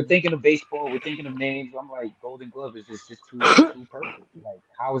he's like, we're thinking of baseball, we're thinking of names. I'm like, Golden Glove is just too perfect. Like,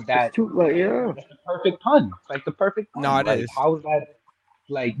 how is that? It's the perfect pun. It's like the perfect pun. No, it is. How is that?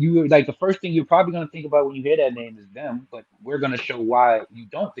 Like, you were like the first thing you're probably gonna think about when you hear that name is them, but we're gonna show why you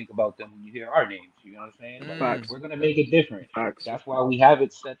don't think about them when you hear our names. You know what I'm saying? Like, we're gonna make it different. That's why we have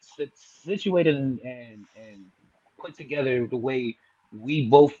it situated and put together the way we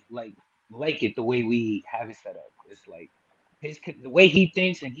both like it, the way we have it set up. It's like the way he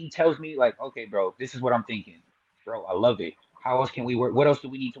thinks, and he tells me like, okay, bro, this is what I'm thinking, bro. I love it. How else can we work? What else do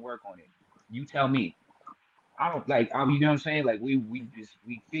we need to work on it? You tell me. I don't like. You know what I'm saying? Like we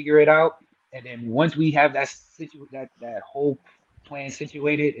figure it out, and then once we have that whole plan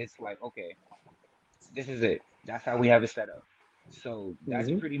situated, it's like okay, this is it. That's how we have it set up. So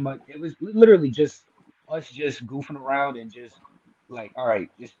that's pretty much. It was literally just us just goofing around and just like, all right,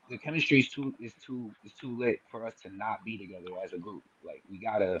 the chemistry is too lit for us to not be together as a group. Like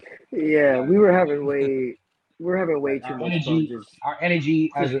Yeah, we were having way like too much fun. Just our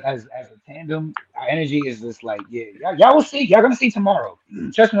energy as a tandem, our energy is just like, yeah, y'all will see. Y'all gonna see tomorrow.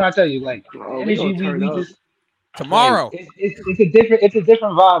 Trust me when I tell you, like the we energy gonna turn we up. just Tomorrow. like it's a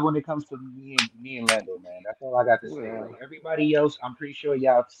different vibe when it comes to me and Lando, man. That's all I got to say. Yeah. Like everybody else, I'm pretty sure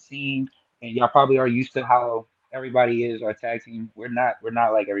y'all have seen and y'all probably are used to how everybody is our tag team. We're not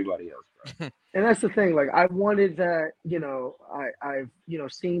like everybody else, bro. And that's the thing. Like I wanted that, I've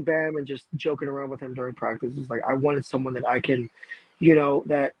seen Bam and just joking around with him during practices. Like I wanted someone that I can,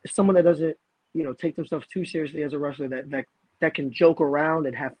 that someone that doesn't, take themselves too seriously as a wrestler that can joke around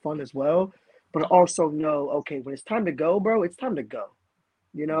and have fun as well, but also know, okay, when it's time to go, bro, it's time to go.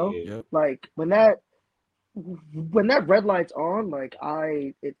 Yeah. Yep. Like when that red light's on, like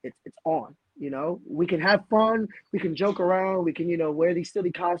it's on. We can have fun, we can joke around, we can wear these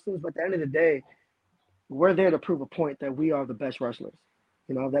silly costumes, but at the end of the day, we're there to prove a point that we are the best wrestlers.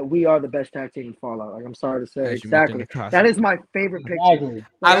 That we are the best tag team in Fallout. Like I'm sorry to say, As you mentioned exactly. the costume. That is my favorite picture. Exactly.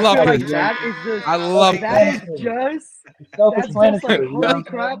 Like, I love feel it. like that is just I love that that. is just that's Self-explanatory. just like You know what holy I'm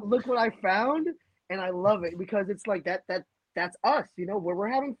crap, saying? look what I found, and I love it because it's like that's us, where we're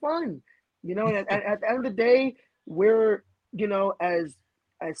having fun. And at the end of the day, we're as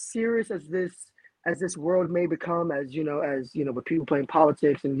serious as this world may become, as with people playing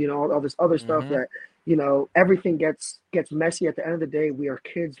politics and all this other stuff that everything gets messy. At the end of the day, we are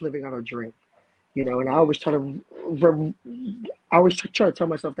kids living out our dream. And I always try to tell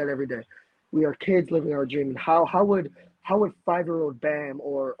myself that every day. We are kids living our dream. And how would 5-year-old Bam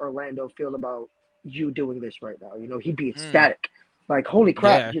or Orlando feel about you doing this right now? He'd be ecstatic. Like, holy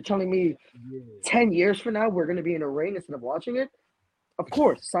crap, Yeah. you're telling me 10 years from now we're gonna be in a ring instead of watching it? Of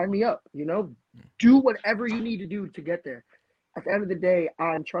course, sign me up. Do whatever you need to do to get there. At the end of the day,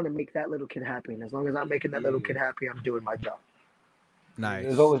 I'm trying to make that little kid happy. And as long as I'm making that little kid happy, I'm doing my job. Nice.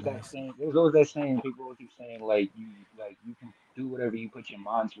 There's always that nice. saying. There's always that saying. People always keep saying like you can do whatever you put your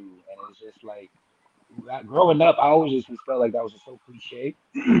mind to, and it's just like growing up, I always just felt like that was just so cliche.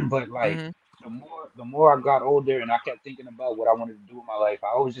 But like Mhm. the more I got older and I kept thinking about what I wanted to do with my life, I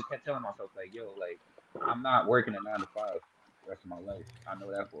always just kept telling myself like, yo, like I'm not working a 9 to 5 the rest of my life. I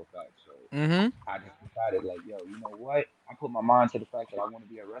know that for a fact. So Mhm. I just decided like, yo, you know what? I put my mind to the fact that I want to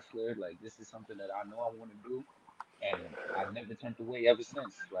be a wrestler. Like this is something that I know I want to do, and I've never turned away ever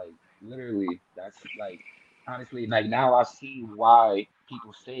since. Like literally, that's like honestly, like now I see why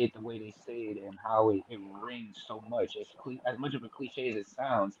people say it the way they say it and how it rings so much. As much of a cliche as it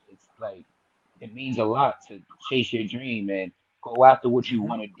sounds, it's like it means a lot to chase your dream and go after what you Mhm.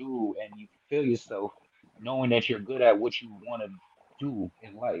 want to do, and you feel yourself knowing that you're good at what you want to do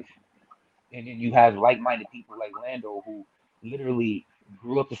in life. And then you have like-minded people like Lando who literally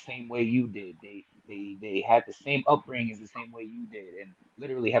grew up the same way you did. They had the same upbringing as the same way you did, and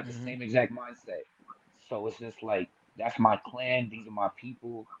literally have the Mhm. same exact mindset. So it's just like that's my clan. These are my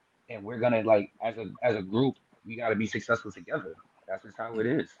people, and we're gonna like as a group, we gotta be successful together. That's just how it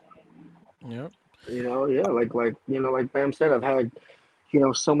is. Yep. Yeah, like Bam said, I've had,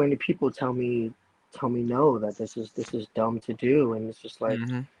 so many people tell me no, that this is dumb to do, and it's just like,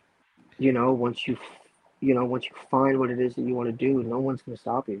 Mhm. once you find what it is that you want to do, no one's gonna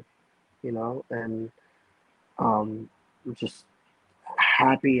stop you, and I'm just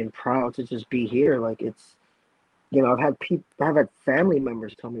happy and proud to just be here. Like it's, I've had family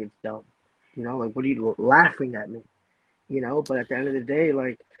members tell me it's dumb, like what are you laughing at me, but at the end of the day,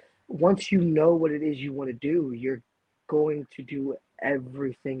 like once you know what it is you want to do, you're going to do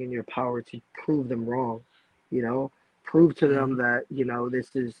everything in your power to prove them wrong, you know, prove to them Mhm. that,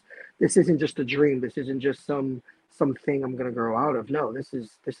 this isn't just a dream. This isn't just something I'm gonna grow out of. No, this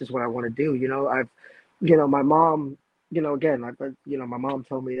is what I want to do. My mom, again, my mom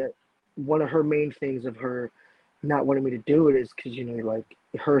told me that one of her main things of her not wanting me to do it is because, like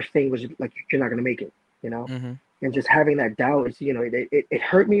her thing was like, you're not gonna make it, you know Mhm. and just having that doubt is, it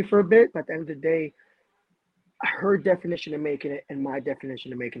hurt me for a bit, but at the end of the day, her definition of making it and my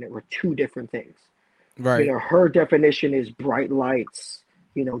definition of making it were two different things. Right. Her definition is bright lights,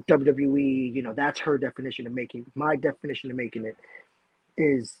 WWE, that's her definition of making. My definition of making it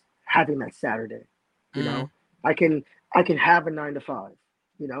is having that Saturday. You Mhm. know, I can I can have a 9 to 5,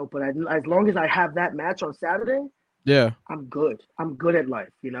 you know. But as long as I have that match on Saturday, Yeah. I'm good. I'm good at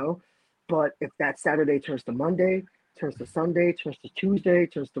life, you know. But if that Saturday turns to Monday, turns to Sunday, turns to Tuesday,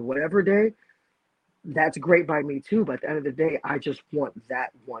 turns to whatever day, that's great by me too. But at the end of the day, I just want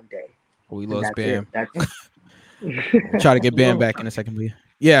that one day. We And lost that's Bam. it. That's Try to get Bam back in a second, please.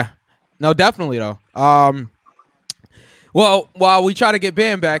 Yeah. No, definitely though. Well, while we try to get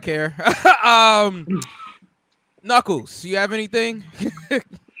Bam back here, Knuckles, you have anything?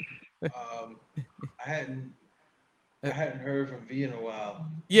 I hadn't heard from V in a while.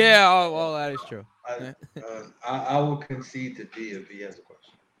 Yeah, well, that is true. I will concede to D if he has a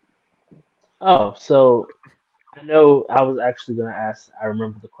question. Oh, so I know I was actually gonna ask. I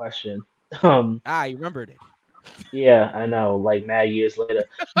remember the question. You remembered it. Yeah, I know. Like mad years later,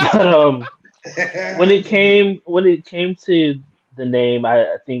 but when it came to the name,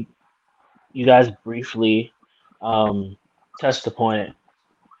 I think you guys briefly touched upon it.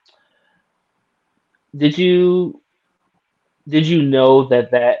 Did you know that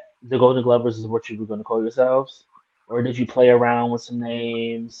the Golden Glovers is what you were going to call yourselves, or did you play around with some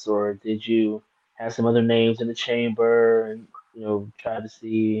names, or did you have some other names in the chamber and try to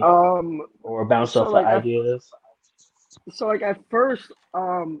see or bounce so off like of ideas? So like at first,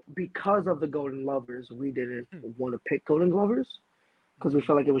 because of the Golden Glovers, we didn't want to pick Golden Glovers because we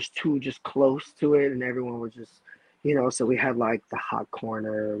felt like it was too just close to it, and everyone was just, So we had like the hot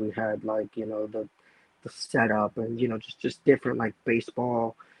corner, we had like the setup, and just different like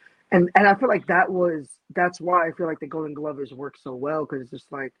baseball, and I feel like that's why I feel like the Golden Glovers work so well, because it's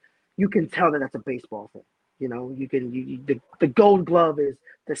just like you can tell that that's a baseball thing. The Gold Glove is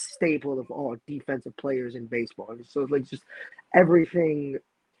the staple of all defensive players in baseball. So it's like just everything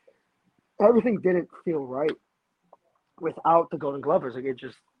didn't feel right without the Golden Glovers. Like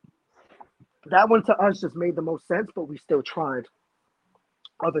that one to us just made the most sense, but we still tried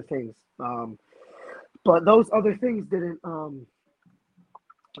other things. But those other things didn't roll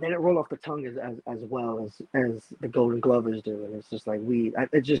off the tongue as well as the Golden Glovers do. And it's just like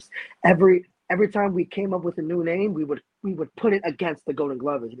every time we came up with a new name, we would put it against the Golden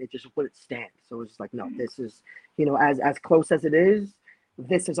Glovers, and it just wouldn't stand. So it's just like, no, this is, as close as it is,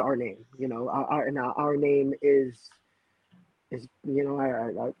 this is our name. Our name is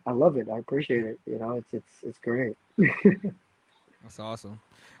I love it. I appreciate it. It's great. That's awesome.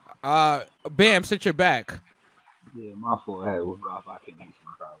 Bam, sit your back. Yeah, my fault. I had Wi-Fi connection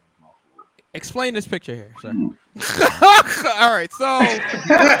problems. My fault. Explain this picture here, sir. All right, so. Oh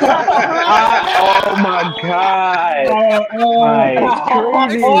my God!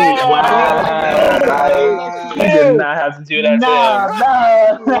 Crazy! Wow! You did not have to do that.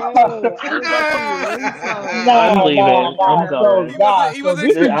 I'm leaving. I'm going.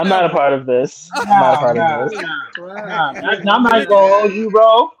 I'm not a part of this. I'm not a part of this. I'm not gonna hold you,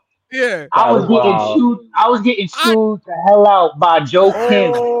 bro. Yeah, I was getting chewed the hell out by Joe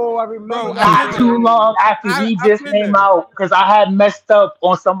Kim. Oh, I remember. Not too long after he just came out, because I had messed up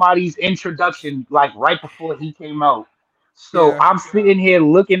on somebody's introduction, like right before he came out. So I'm sitting here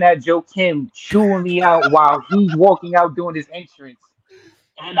looking at Joe Kim chewing me out while he's walking out doing his entrance,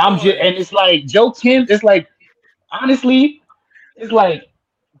 and it's like Joe Kim. It's like, honestly, it's like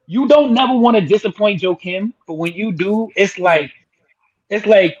you don't never want to disappoint Joe Kim, but when you do, it's like.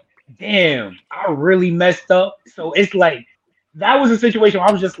 Damn, I really messed up. So it's like that was a situation where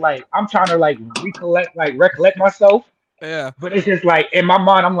I was just like, I'm trying to recollect myself. Yeah. But it's just like in my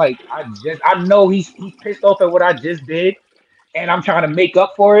mind, I'm like, I know he's pissed off at what I just did, and I'm trying to make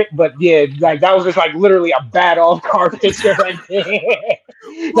up for it. But yeah, like that was just like literally a bad off guard picture right there.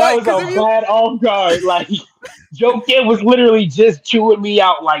 That was a bad off guard. Like Joe Kim was literally just chewing me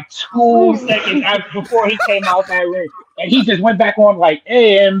out like 2 seconds before he came out that ring. And he just went back on like,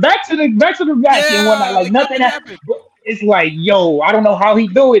 hey, and back to the match and whatnot. Like nothing happened. It's like, yo, I don't know how he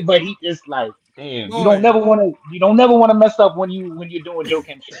do it, but he just like, damn. You don't never want to mess up when you're doing Joe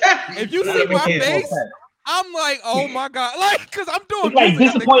Kim shit. If you see my face, I'm like, oh my God, like, cause I'm doing. It's like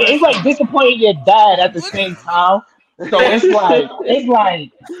disappointing. It's like disappointing your dad at the same time. So it's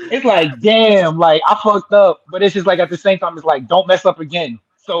like, damn, like I fucked up, but it's just like at the same time, it's like, don't mess up again.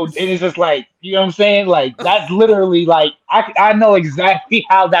 So it is just like, you know what I'm saying? Like that's literally like I know exactly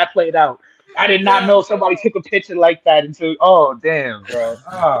how that played out. I did not know somebody took a picture like that until damn, bro.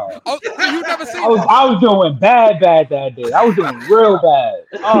 Oh, you never seen I was doing bad that day. I was doing real bad.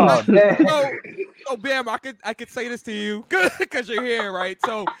 Oh damn. So Bam, I could say this to you because you're here, right?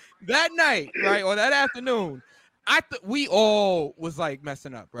 So that night, right, or that afternoon, we all was like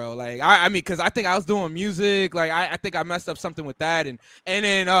messing up, bro. Like I mean, because I think I was doing music. Like I think I messed up something with that, and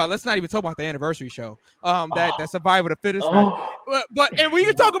then let's not even talk about the anniversary show. That Survivor the Fittest. But and we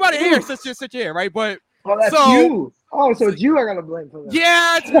can talk about it here, such here, right? But that's you. Oh, so it's you I gotta blame for that.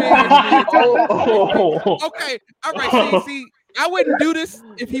 Yeah, it's me. Okay, all right. See, I wouldn't do this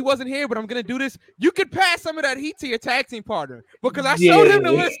if he wasn't here, but I'm gonna do this. You could pass some of that heat to your tag team partner because I showed him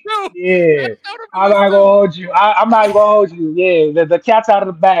the list too. Yeah, I'm not gonna hold you. I'm not gonna hold you. Yeah, the cat's out of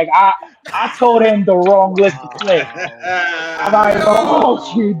the bag. I told him the wrong list to play. I'm not gonna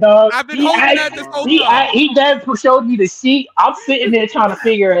hold you, dog. I've been holding that this whole time. He then showed me the sheet. I'm sitting there trying to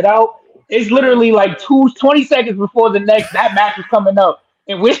figure it out. It's literally like 20 seconds before that match is coming up,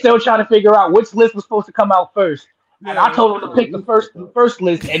 and we're still trying to figure out which list was supposed to come out first. And I told him to pick the first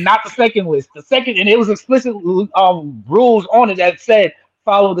list and not the second list. The second, and it was explicit rules on it that said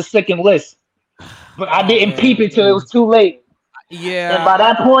follow the second list. But I didn't peep it till it was too late. Yeah. And by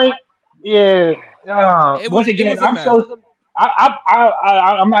that point, once again, I'm so.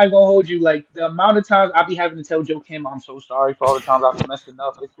 I'm not gonna hold you. Like the amount of times I be having to tell Joe Kim I'm so sorry for all the times I've messed it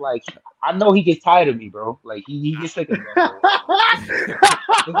up. It's like I know he gets tired of me, bro. Like he gets sick of me.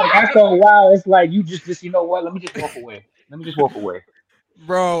 It's like after a while, it's like you just you know what? Let me just walk away.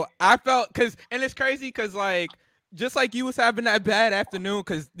 Bro, I felt and it's crazy because like just like you was having that bad afternoon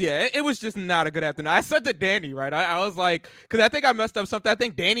because it was just not a good afternoon. I said to Danny, right? I was like, because I think I messed up something. I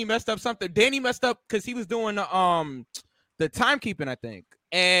think Danny messed up something. Danny messed up because he was doing the timekeeping, I think,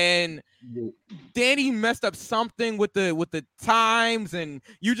 and Danny messed up something with the times, and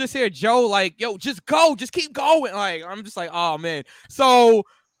you just hear Joe like, "Yo, just go, just keep going." Like I'm just like, "Oh man." So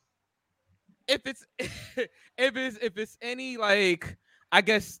if it's any like I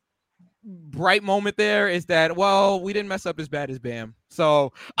guess bright moment there is that we didn't mess up as bad as Bam.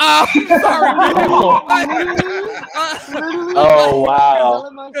 So I'm sorry, Bam. Oh wow.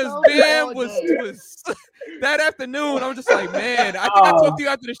 Because Bam was that afternoon. I'm just like, man, I think I talked to you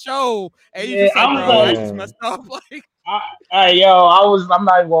after the show, and you just like, bro, I just messed up. Like, I'm not even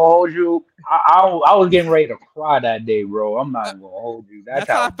gonna hold you. I was getting ready to cry that day, bro. I'm not even gonna hold you. That's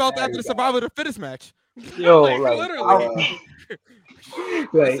how I felt after the Survivor of the Fittest match. Yo, like literally.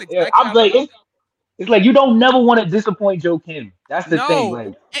 I'm like, it's like you don't never want to disappoint Joe Kim. That's the thing.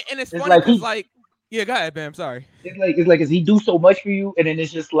 Like, and it's funny because yeah, go ahead, Bam. Sorry. It's like, he do so much for you, and then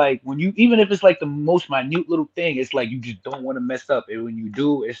it's just like when you, even if it's like the most minute little thing, it's like you just don't want to mess up. And when you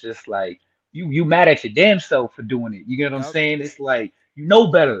do, it's just like you mad at your damn self for doing it. You get what I'm saying? It's like you know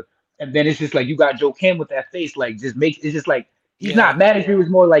better, and then it's just like you got Joe Kim with that face, like it's just like he's not mad at you. It's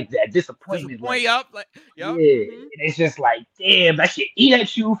more like that disappointment. Yeah. And it's just like, damn, that shit eat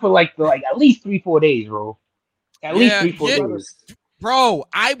at you for like at least 3-4 days, bro. At least 3-4 days. Bro,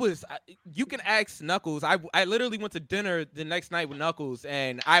 you can ask Knuckles. I literally went to dinner the next night with Knuckles,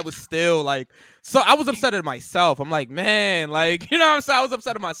 and I was still like, so I was upset at myself. I'm like, man, like, you know what I'm saying? I was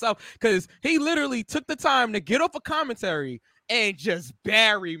upset at myself because he literally took the time to get off a commentary and just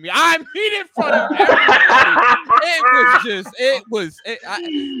bury me. I mean, in front of everybody.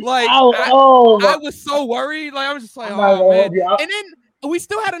 I was so worried. Like, I was just like, oh, man. And then we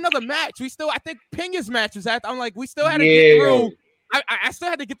still had another match. I think Pena's match was after. I'm like, we still had to get through. I still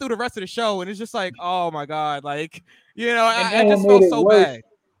had to get through the rest of the show, and it's just like, oh my god, like, you know, I just felt so bad.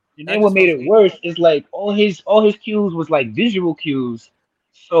 And then what made it worse is like all his cues was like visual cues.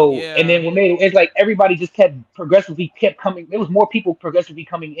 So and then what made it's like everybody just kept coming. There was more people progressively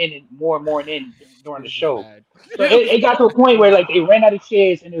coming in and more in during the show. So it got to a point where like they ran out of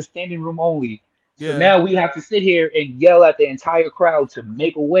chairs and it was standing room only. So now we have to sit here and yell at the entire crowd to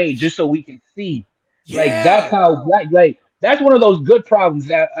make a way just so we can see. Like that's how like that's one of those good problems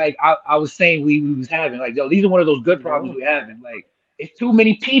that like I was saying we was having. Like, yo, these are one of those good problems we having. Like, it's too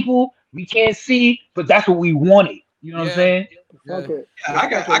many people, we can't see, but that's what we wanted. You know what I'm saying? Yeah,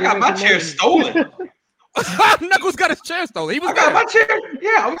 I got my chair stolen. Knuckles got his chair stolen. I got my chair.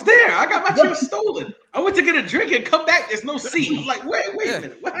 Yeah, I was there. I got my chair stolen. I went to get a drink and come back. There's no seat. I'm like, wait a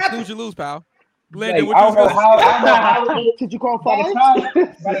minute. What happened? Lose, you lose, pal. Landon, like, I don't know how did you call five?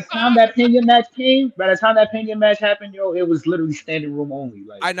 By the time that Pena match happened, yo, it was literally standing room only.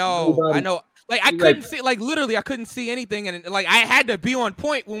 Like I know. Like I couldn't see, like literally, I couldn't see anything, and like I had to be on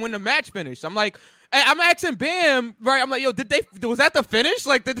point when the match finished. I'm like, I'm asking Bam, right? I'm like, yo, was that the finish?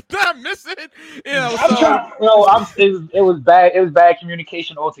 Like, did I miss it? You know, it was bad. It was bad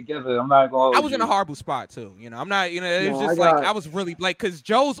communication altogether. I'm not going. I was in a horrible spot too. You know, I'm not. You know, it was just I was really like, because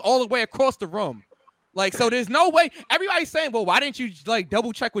Joe's all the way across the room. Like, so there's no way. Everybody's saying, well, why didn't you like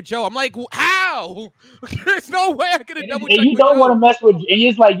double check with Joe? I'm like, well, how? There's no way I could have double checked. And you don't want to mess with. And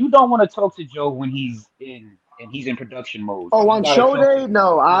it's like you don't want to talk to Joe when he's in and he's in production mode. Oh, So you on gotta show trust day? him.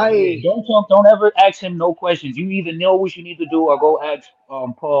 No, Yeah, Don't ever ask him no questions. You either know what you need to do or go ask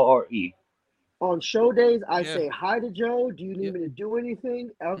Paul or E. on show days, I Yeah. say hi to Joe. Do you need Yeah. me to do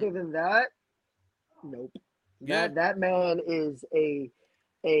anything? Other than that, nope. Yeah. That man is a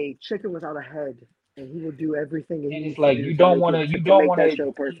chicken without a head, and he will do everything he And needs it's to like do you to don't make want it to to make that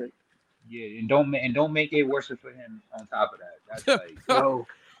show perfect. Yeah, and don't make it worse for him on top of that. That's like No,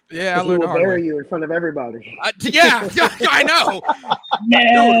 Yeah, I he learned the will hard bury way. you in front of everybody. Yeah, I know.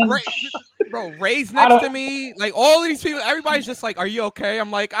 man. Dude, bro, Ray's I next don't- to me. Like all of these people, everybody's just like, "Are you okay?"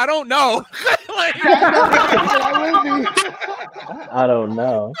 I'm like, "I don't know." Like, I don't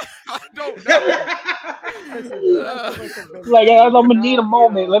know. I don't know. Like I'm gonna need a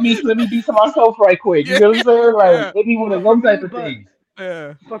moment. Let me be to myself right quick. You know what I'm saying? Like Yeah. maybe one of But those for me, type of things.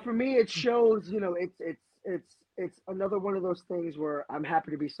 Yeah. But for me, it shows, it's another one of those things where I'm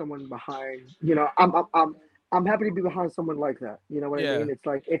happy to be someone behind. I'm happy to be behind someone like that. You know what I Yeah. mean? It's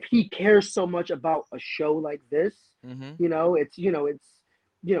like if he cares so much about a show like this, Mhm.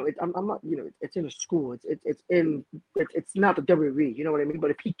 I'm not, it's in a school. It's not the WWE. You know what I mean?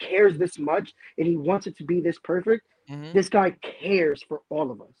 But if he cares this much and he wants it to be this perfect, Mhm. this guy cares for all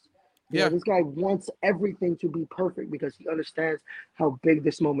of us. Yeah. This guy wants everything to be perfect because he understands how big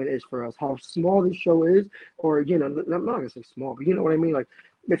this moment is for us, how small this show is, or I'm not gonna say small, but you know what I mean. Like,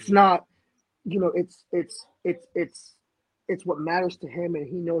 it's not, it's what matters to him, and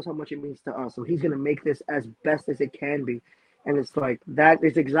he knows how much it means to us. So he's gonna make this as best as it can be, and it's like that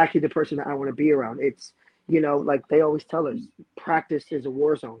is exactly the person that I want to be around. It's like they always tell us, practice is a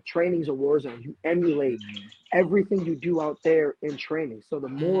war zone, training's a war zone. You emulate everything you do out there in training. So the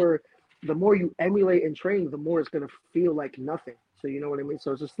more you emulate in training, the more it's gonna feel like nothing. So you know what I mean?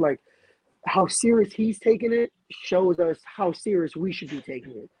 So it's just like how serious he's taking it shows us how serious we should be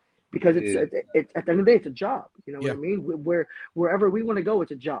taking it. Because it's at the end of the day, it's a job. You know what I mean? Wherever we want to go,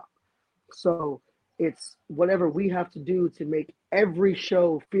 it's a job. So it's whatever we have to do to make every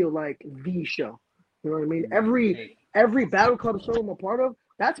show feel like the show. You know what I mean? Every Battle Club show I'm a part of,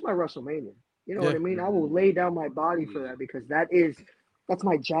 that's my WrestleMania. You know what I mean? I will lay down my body for that because that's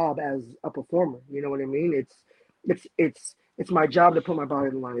my job as a performer. You know what I mean? It's my job to put my body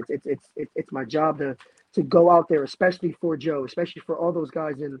on the line. It's my job to go out there, especially for Joe, especially for all those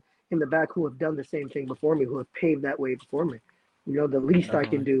guys in the back who have done the same thing before me, who have paved that way before me. The least I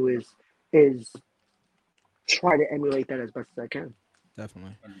can do is try to emulate that as best as I can.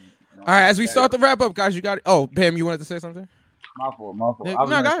 Definitely. All right, as we start to wrap up, guys, you got it. Oh, Pam, you wanted to say something? My fault. Yeah, I was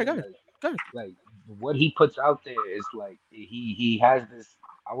no, gonna go say, ahead. Go ahead. like what he puts out there is like he has this,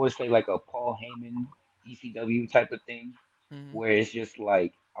 I would say, like a Paul Heyman ECW type of thing, where it's just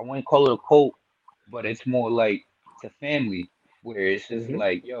like, I wouldn't call it a cult, but it's more like it's a family, where it's just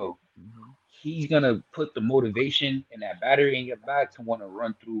like, yo, he's gonna put the motivation and that battery in your back to want to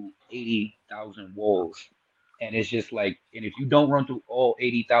run through 80,000 walls. And it's just like, and if you don't run through all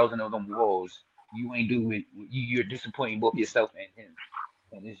 80,000 of them walls, you ain't doing. You're disappointing both yourself and him.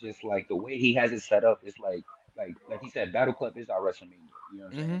 And it's just like the way he has it set up is like he said, Battle Club is our WrestleMania. You know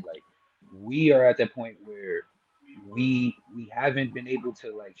what I'm saying? Like, we are at that point where we haven't been able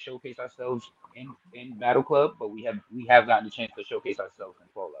to like showcase ourselves in Battle Club, but we have gotten the chance to showcase ourselves in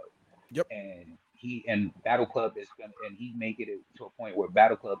Fallout. Yep. And Battle Club is gonna, and he's making it to a point where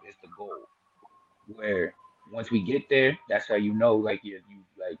Battle Club is the goal. Where once we get there, that's how you know like you've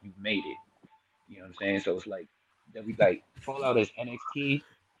made it. You know what I'm saying? So it's like Fallout is NXT,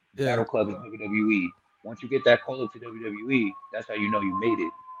 Battle Club is WWE. Once you get that call up to WWE, that's how you know you made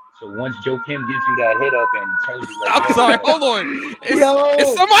it. So once Joe Kim gives you that hit up and tells you, like, I'm sorry, hold on. Is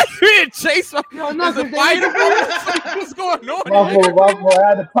somebody being chased? Is the fire department? What's going on? My fault. I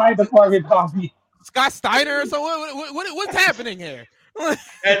had the fire department coffee. Scott Steiner or so? What's happening here?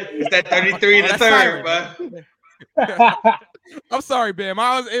 It's that 33 in the third, bro. I'm sorry, Bam.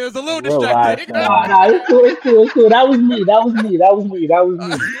 It was a little Relax, distracting. Nah, it's cool. That was me.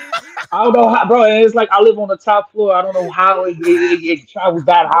 I don't know how, bro. And it's like I live on the top floor. I don't know how it travels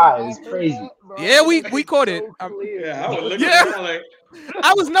that high. It's crazy. Yeah, we caught it. Yeah, I was looking around like.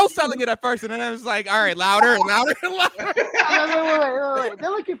 I was no selling it at first, and then I was like, all right, louder and louder and louder. Wait. They're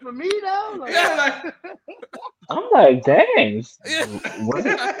looking for me now? I'm like, dang. What?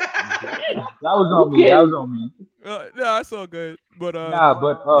 That was on me. No, that's all good. But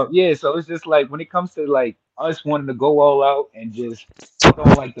yeah. So it's just like when it comes to like us wanting to go all out and just put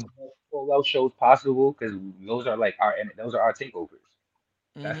on like the best all out shows possible, because those are our takeovers.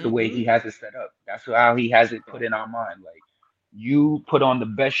 That's the way he has it set up. That's how he has it put in our mind. Like, you put on the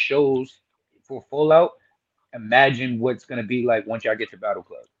best shows for Fallout. Imagine what's gonna be like once y'all get to Battle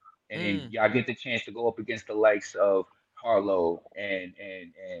Club, and then y'all get the chance to go up against the likes of Harlow and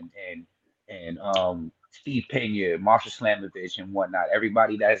Steve Pena, Marshall Slamovich, and whatnot.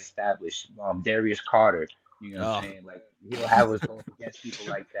 Everybody that's established. Darius Carter. You know what I'm saying? Like he'll have us go up against people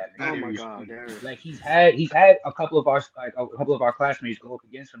like that. Oh my God, Darius. Like he's had a couple of our classmates go up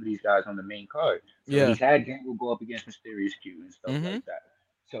against some of these guys on the main card. So he's had Gangle go up against Mysterious Q and stuff like that.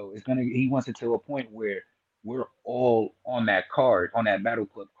 So he wants it to a point where we're all on that card, on that Battle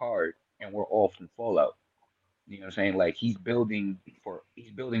Club card, and we're all from Fallout. You know what I'm saying? Like he's building towards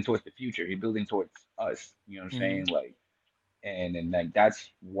the future. He's building towards us. You know what I'm saying? Like, and like that's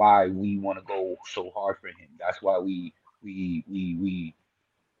why we want to go so hard for him. That's why we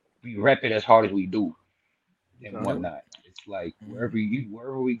rep it as hard as we do and whatnot. It's like wherever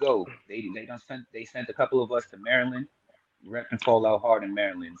we go, they sent a couple of us to Maryland, repping Fallout hard in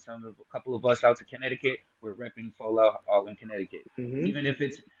Maryland. A couple of us out to Connecticut, we're repping Fallout all in Connecticut. Even if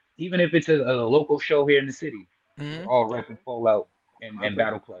it's a local show here in the city, we're all repping Fallout and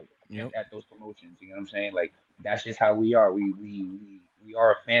Battle Club at those promotions. You know what I'm saying? Like that's just how we are. We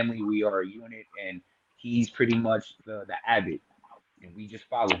are a family. We are a unit, and he's pretty much the abbot, and we just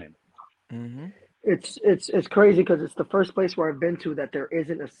follow him. It's crazy because it's the first place where I've been to that there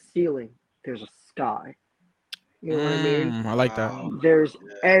isn't a ceiling. There's a sky. You know what I mean? I like that. There's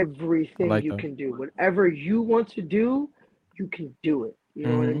everything you can do. Whatever you want to do, you can do it. You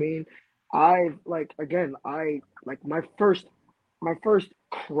know what I mean? My first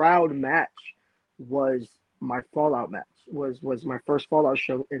crowd match was my Fallout match. Was my first Fallout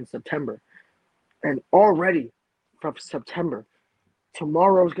show in September. And already from September,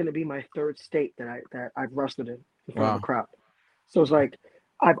 tomorrow's gonna be my third state that I've wrestled in front of a crowd. So it's like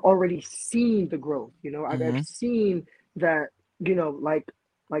I've already seen the growth, you know. I've seen that, you know, like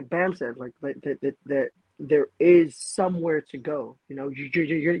Bam said, like that there is somewhere to go. You know,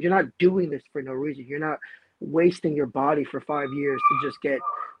 you're not doing this for no reason. You're not wasting your body for 5 years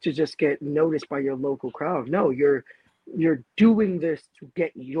to just get noticed by your local crowd. No, you're doing this to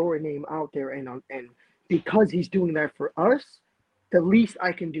get your name out there, and because he's doing that for us, the least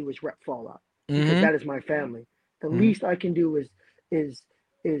I can do is rep Fallout because that is my family. The least I can do is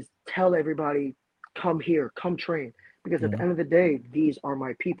tell everybody, come here, come train. Because at the end of the day, these are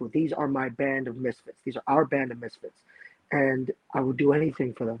my people. These are my band of misfits. These are our band of misfits. And I would do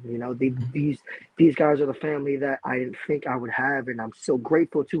anything for them. You know, these guys are the family that I didn't think I would have, and I'm so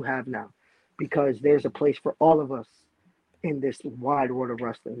grateful to have now, because there's a place for all of us in this wide world of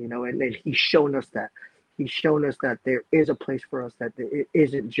wrestling, you know, and he's shown us that. He's shown us that there is a place for us, that it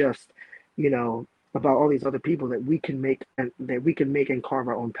isn't just, you know, about all these other people that we can make and carve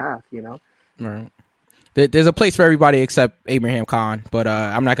our own path, you know. Right. There's a place for everybody except Abraham Khan, but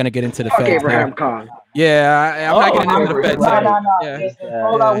I'm not going to get into the feds. Abraham Khan. Yeah, I'm not getting into the feds. No.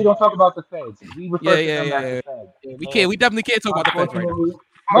 Hold on, we don't talk about the feds. We refer to them as the feds. Yeah, we can't. We definitely can't talk about the feds right now.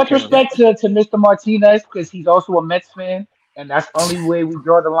 Much respect to Mr. Martinez, because he's also a Mets fan, and that's the only way we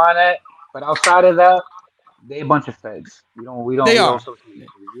draw the line at. But outside of that, they a bunch of feds. We don't. They are.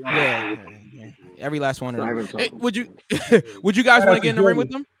 Yeah. Every last one of them. Hey, would you guys want to get in the ring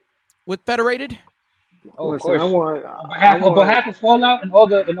with them? With Federated? Oh, of course. On behalf of Fallout and all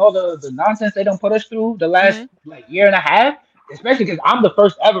the nonsense they don't put us through the last year and a half, especially because I'm the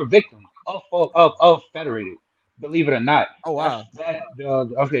first ever victim of Federated. Believe it or not. Oh wow.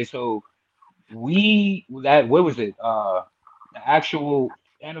 Okay, so where was it? The actual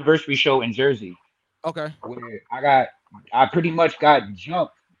anniversary show in Jersey. Okay. Where I pretty much got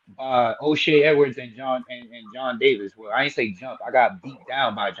jumped. O'Shea Edwards and John Davis. Well, I ain't say jump. I got beat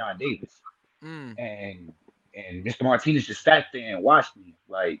down by John Davis. And Mr. Martinez just sat there and watched me,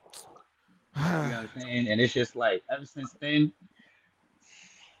 like, you know what I'm saying? And it's just like, ever since then,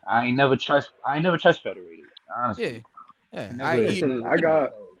 I ain't never trust Federated, honestly. Yeah.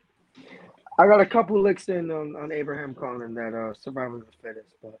 I got a couple licks in on Abraham Khan and that Survival of the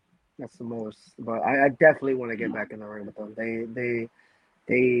Fittest, but that's the most. But I definitely want to get back in the ring with them.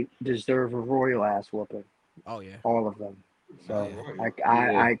 They deserve a royal ass whooping. Oh yeah, all of them. So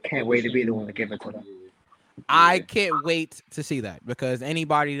I can't wait to be the one to give it to them. I can't wait to see that, because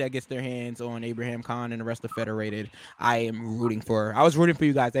anybody that gets their hands on Abraham Khan and the rest of Federated, I am rooting for. I was rooting for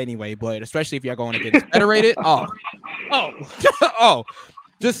you guys anyway, but especially if you're going against Federated.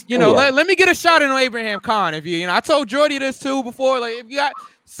 Just, you know, let me get a shot in on Abraham Khan. If you know, I told Jordy this too before. Like, if you got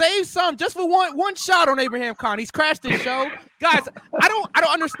save some just for one shot on Abraham Khan. He's crashed his show, guys. I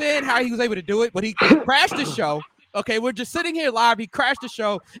don't understand how he was able to do it, but he crashed his show. Okay, we're just sitting here live. He crashed the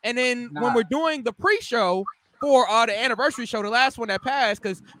show, and then when we're doing the pre-show, for the anniversary show, the last one that passed,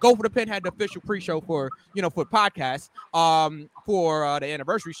 because Go for the Pin had the official pre-show for podcast for the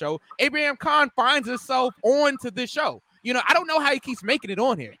anniversary show. Abraham Khan finds himself on to this show. I don't know how he keeps making it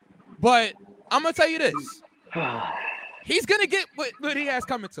on here, but I'm gonna tell you this: he's gonna get what he has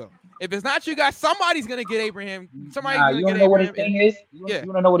coming to him. If it's not you guys, somebody's gonna get Abraham. Somebody's gonna you get wanna know what his Abraham. thing is? You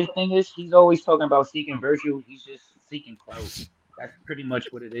wanna know what his thing is? He's always talking about seeking virtue. He's just seeking clout. That's pretty much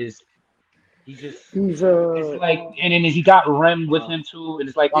what it is. It's like, and then he got Rem with him too, and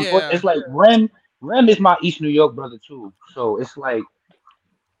it's like, it's like Rem is my East New York brother too. So it's like,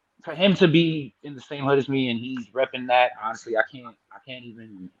 for him to be in the same hood as me and he's repping that, honestly, I can't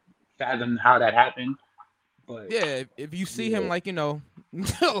even fathom how that happened. But yeah, if you see him like, I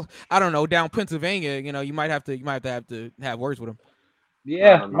don't know, down Pennsylvania, you might have to have words with him.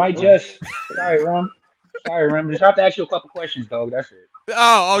 Yeah, might just sorry, Rem. Just have to ask you a couple questions, dog. That's it.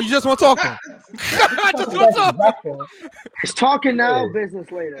 Oh, you just want to talk to him. I just want to talk. It's talking now,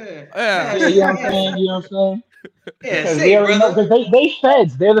 business later. Yeah. You know what I'm saying? Yeah, Because say, brother. they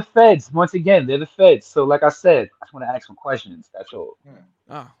feds. They're the feds. Once again, they're the feds. So, like I said, I just want to ask some questions. That's all.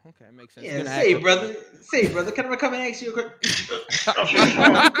 Oh, okay, makes sense. Yeah, say, brother. Can I come and ask you a question?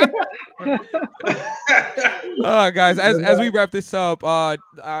 Guys, as we wrap this up, I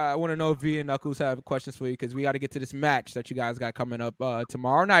want to know if V and Knuckles have questions for you, because we got to get to this match that you guys got coming up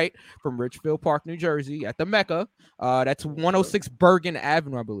tomorrow night from Richfield Park, New Jersey, at the Mecca. That's 106 Bergen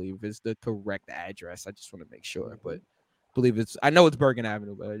Avenue, I believe, is the correct address. I just want to make sure, but I know it's Bergen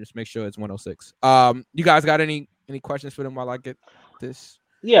Avenue, but I just make sure it's 106. You guys got any questions for them while I get this?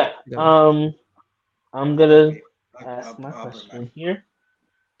 Yeah. I'm gonna ask my question here.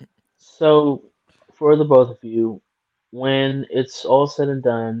 So, for the both of you, when it's all said and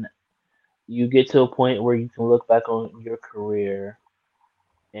done, you get to a point where you can look back on your career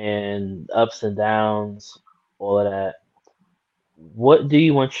and ups and downs, all of that. What do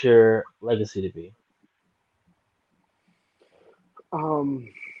you want your legacy to be? I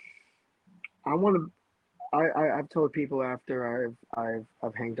want to. I've told people after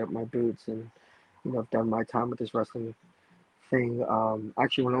I've hanged up my boots and I've done my time with this wrestling thing. I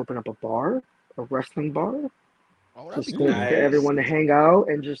actually want to open up a wrestling bar, just for everyone to hang out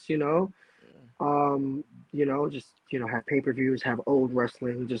and just have pay-per-views, have old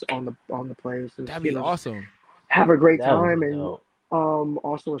wrestling just on the place, and that'd be awesome. Have a great time, and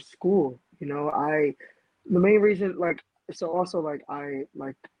also a school. The main reason I've also I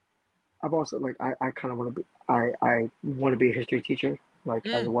kind of want to be I want to be a history teacher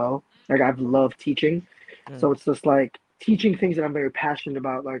as well. I've loved teaching, so it's just like teaching things that I'm very passionate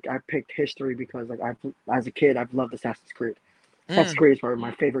about. I picked history because as a kid I've loved Assassin's Creed. Assassin's Creed is probably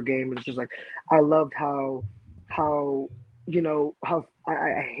my favorite game, and it's just I loved how I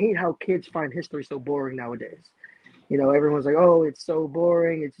hate how kids find history so boring nowadays. Everyone's like, oh, it's so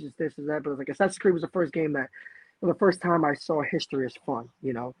boring, it's just this and that, but Assassin's Creed was the first game the first time I saw history as fun,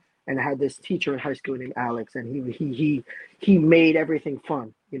 and I had this teacher in high school named Alex, and he made everything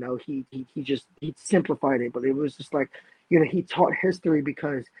fun. He simplified it, but it was just he taught history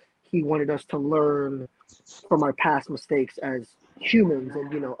because he wanted us to learn from our past mistakes as humans,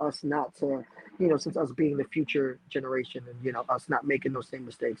 and us not to since us being the future generation, and us not making those same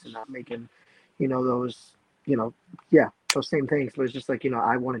mistakes and not making those those same things. But it's just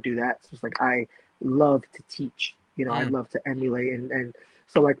I want to do that. So it's I love to teach. I love to emulate, and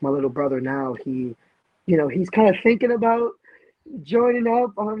so my little brother now, he's kind of thinking about joining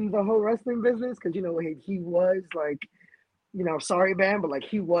up on the whole wrestling business, because he was sorry, man, but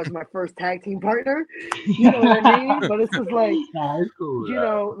he was my first tag team partner. You know what I mean? But it's just cool,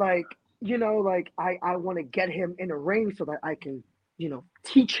 I want to get him in a ring so that I can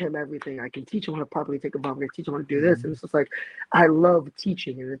teach him everything. I can teach him how to properly take a bump. I can teach him how to do this, and it's just I love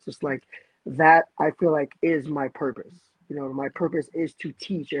teaching, and it's just that I feel is my purpose. My purpose is to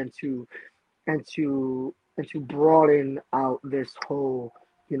teach and to broaden out this whole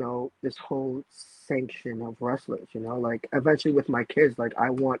sanction of wrestlers. Eventually with my kids, I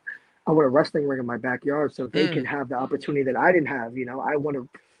want a wrestling ring in my backyard so they can have the opportunity that I didn't have. I want to,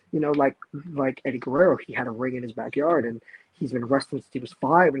 like Eddie Guerrero, he had a ring in his backyard and he's been wrestling since he was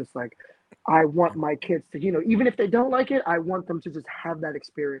 5, and it's I want my kids to, even if they don't like it, I want them to just have that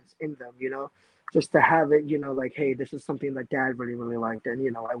experience in them, just to have it, hey, this is something that Dad really, really liked,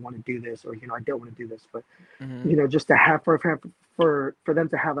 and I want to do this, or I don't want to do this, but just to have for them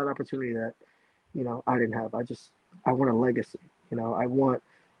to have that opportunity that I didn't have. I want a legacy.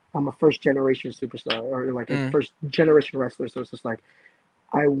 I'm a first generation superstar, or a first generation wrestler, so it's just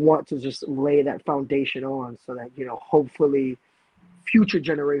I want to just lay that foundation on so that hopefully future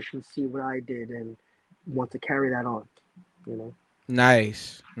generations see what I did, and want to carry that on. You know.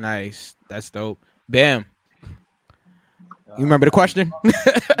 Nice. That's dope. Bam. You remember the question?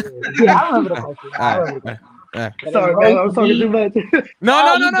 Yeah, I remember the question. Sorry, man, I was talking too much.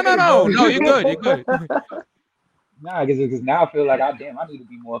 No. No, you're good. Nah, because now I feel like I need to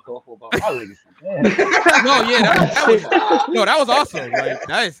be more thoughtful about my legacy. Man. that was awesome. Like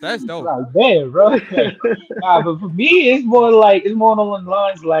that's dope. Like, damn, bro. Nah, but for me, it's more along the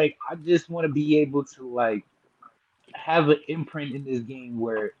lines like I just want to be able to like have an imprint in this game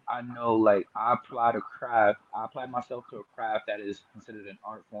where I know like I apply myself to a craft that is considered an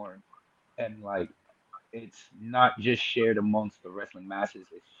art form, and like it's not just shared amongst the wrestling masses,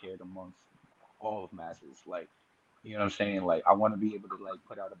 it's shared amongst all of masses. Like, you know what I'm saying? Like I want to be able to like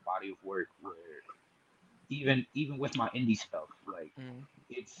put out a body of work where even with my indie stuff, like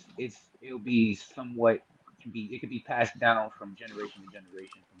it'll be somewhat it could be passed down from generation to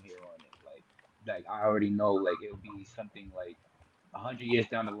generation from here on. Like I already know, like it'll be something like 100 years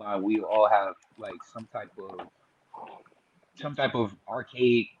down the line, we'll all have like some type of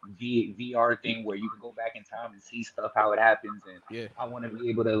arcade VR thing where you can go back in time and see stuff how it happens, and I want to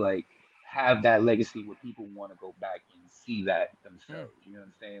be able to like have that legacy where people want to go back and see that themselves. You know what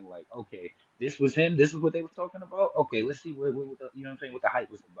I'm saying? Like, okay, this was him. This is what they were talking about. Okay, let's see what the, you know what I'm saying, what the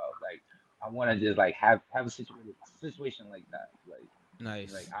hype was about. Like, I want to just like have a situation like that. Like,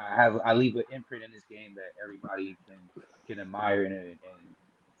 nice. Like I leave an imprint in this game that everybody can admire and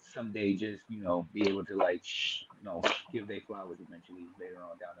someday just be able to like give their flowers eventually later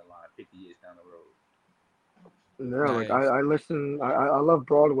on down the line, 50 years down the road. Yeah, like I listen. I love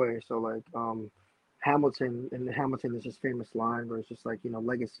Broadway, so like Hamilton, and Hamilton is this famous line where it's just like,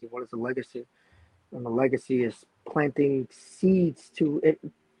 legacy. What is a legacy? And the legacy is planting seeds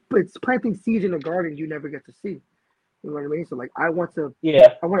it's planting seeds in a garden you never get to see. You know what I mean? So like I want to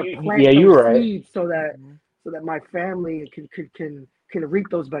plant those seeds so that my family can reap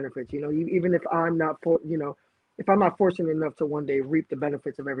those benefits. Even if I'm not if I'm not fortunate enough to one day reap the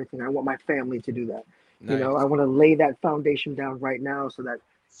benefits of everything, I want my family to do that. Nice. I want to lay that foundation down right now so that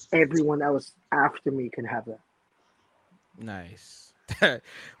everyone else after me can have that. Nice.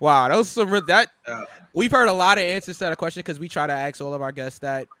 Wow, that was some we've heard a lot of answers to that question because we try to ask all of our guests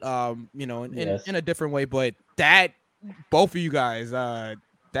that in a different way, but that both of you guys that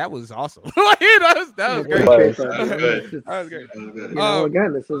was awesome. that was great. That was great.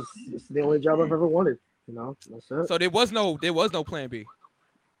 Again, this is the only job I've ever wanted. That's it. So there was no plan B.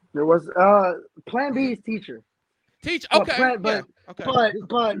 There was plan B is teacher. Teach, okay. But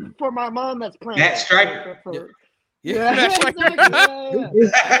for my mom, that's plan. Matt Striker. Yeah.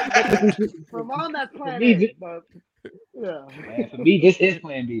 For mom, that's plan A. But yeah. Man, for me, this is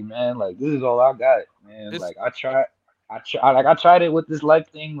plan B, man. Like this is all I got, man. Like I tried it with this life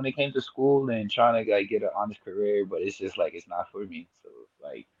thing when it came to school and trying to like get an honest career, but it's just like it's not for me. So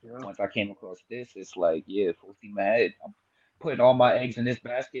like once I came across this, it's like full steam ahead. I'm putting all my eggs in this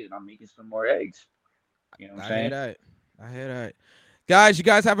basket and I'm making some more eggs. You know what I'm saying? I hear that. Guys, you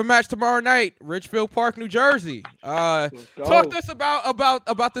guys have a match tomorrow night, Richfield Park, New Jersey. Talk to us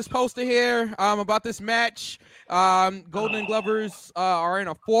about this poster here, about this match. Golden Glovers are in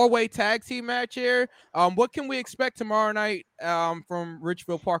a 4-way tag team match here. What can we expect tomorrow night from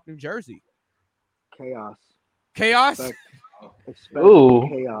Richfield Park, New Jersey? Chaos. Ooh,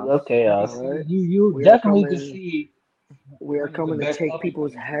 chaos. Love chaos. Right. You definitely can see. We are coming to take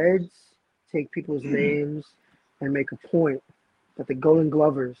people's heads, take people's names, and make a point that the Golden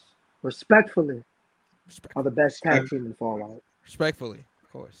Glovers, respectfully, are the best tag team in Fallout. Respectfully,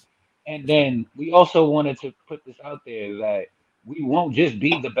 of course. And then we also wanted to put this out there that we won't just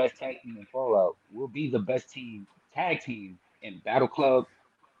be the best tag team in Fallout. We'll be the best tag team in Battle Club,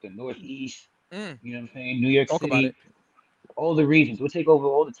 the Northeast, you know what I'm saying, New York City, all the regions. We'll take over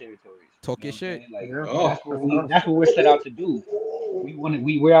all the territories. Talk your shit. Like, that's what we're set out to do.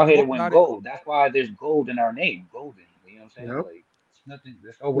 We're out here to win gold. That's why there's gold in our name, Golden. You know what I'm saying? Yep. Like, it's nothing.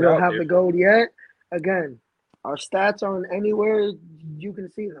 We don't have the gold yet. Again, our stats aren't anywhere you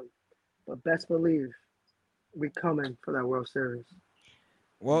can see them. But best believe we coming for that World Series.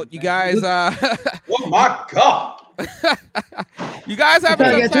 Well, you guys, oh my God. You guys have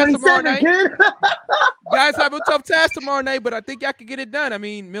a tough task tomorrow night. You guys have a tough task tomorrow night, but I think y'all can get it done. I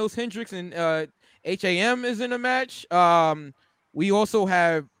mean, Mills Hendricks and HAM is in a match. We also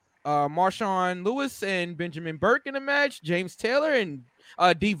have Marshawn Lewis and Benjamin Burke in a match. James Taylor and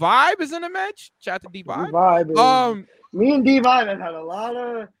D Vibe is in a match. Shout out to D Vibe. Me and D Vibe have had a lot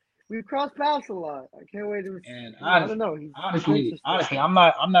of. We've crossed paths a lot. I can't wait to. And I don't know. Honestly, I'm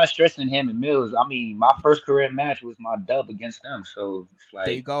not stressing him and Mills. I mean, my first career match was my dub against them, so it's like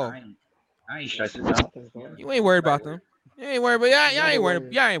there you go. I I ain't stressing out. You ain't worried about them. You ain't worried, but y'all ain't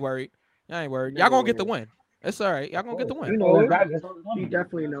worried. Y'all ain't worried. Y'all ain't worried. Y'all gonna get the win. It's all right. Y'all gonna get the You win. know it. You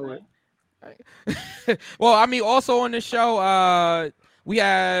definitely know it. Well, I mean, also on the show, we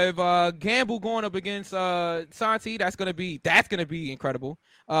have Gamble going up against Santi. That's gonna be incredible.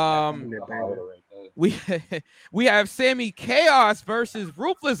 We have Sammy Chaos versus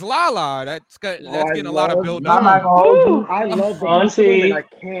Ruthless Lala. That's getting a lot of build up. I love the women. I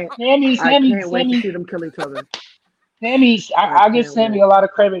can't wait to see them kill each other. Sammy, I give can't Sammy wait. a lot of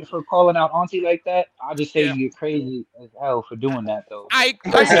credit for calling out Auntie like that. I'll just say you're crazy as hell for doing that, though.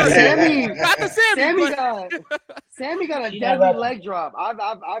 Sammy got a deadly leg drop. I've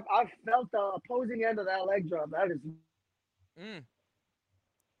felt the opposing end of that leg drop. That is.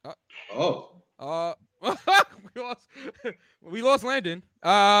 We lost Landon.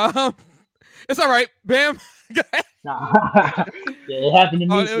 It's all right. Bam. Yeah, it happened to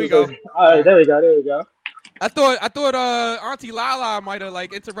me. There we go. All right, there we go. I thought Auntie Lala might have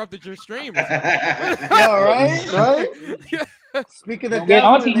like interrupted your stream. Right. Speaking of Don't get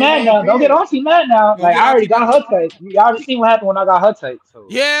Auntie mad now. Don't get Auntie mad now. Like I already got her tight. You already seen what happened when I got her tight. So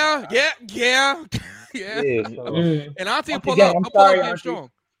yeah. So, and Auntie once pull again, up. I'm sorry, Auntie. Auntie.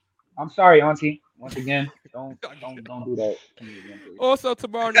 Strong. I'm sorry, Auntie. Once again, don't do that to me again, please. Also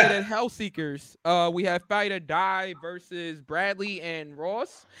tomorrow night at Hellseekers, we have Fighter Die versus Bradley and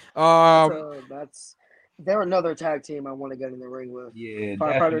Ross. They're another tag team I want to get in the ring with. Yeah,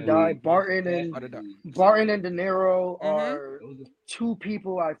 Firefighter Die, Barton and De Niro are two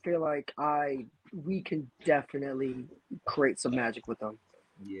people I feel like we can definitely create some magic with them.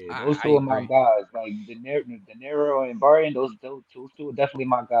 Yeah, those two are my guys. Like De Niro and Barton, those two are definitely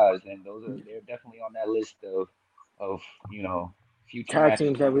my guys, and they're definitely on that list of future tag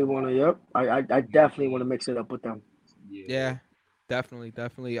teams that we want to. Yep, I definitely want to mix it up with them. Yeah. Definitely.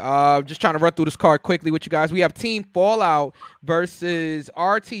 Just trying to run through this card quickly with you guys. We have Team Fallout versus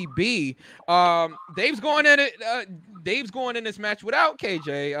RTB. Dave's going in this match without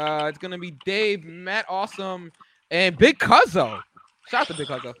KJ. It's gonna be Dave, Matt Awesome, and Big Cuzzo. Shout out to Big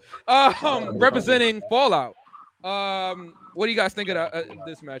Cuzzo. Representing Fallout. What do you guys think of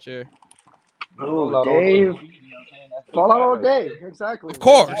this match here? Oh, Dave. Fallout all day, exactly. Of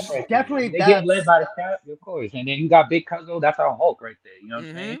course, definitely. They get led by the crowd, of course. And then you got Big Cuzzo. That's our Hulk right there. You know what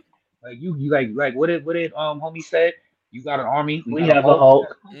I'm saying? Like you like what did homie said? You got an army. We have a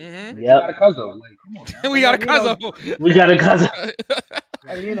Hulk. Yep. We got a Cuzzo. Like, come on, now. We got a Cuzzo. We got a Cuzzo.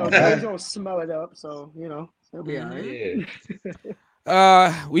 And Dave's gonna smell it up, so it'll be all right.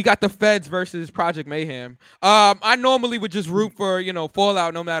 Yeah. We got the Feds versus Project Mayhem. I normally would just root for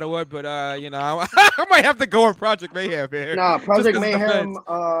Fallout no matter what, but I might have to go on Project Mayhem here. Nah, Project Mayhem.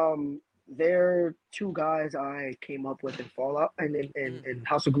 They're two guys I came up with in Fallout and in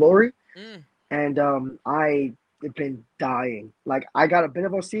House of Glory, and I've been dying. Like I got a bit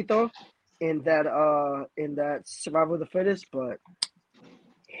of Osito in that Survival of the Fittest, but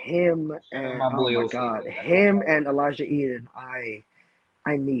him and him and Elijah Eden, I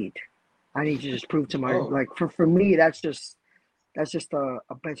need to just prove to my for me that's just a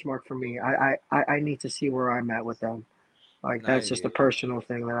benchmark for me. I need to see where I'm at with them. Like that's just a personal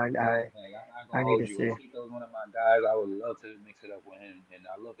thing that I need to see. Osito's one of my guys. I would love to mix it up with him, and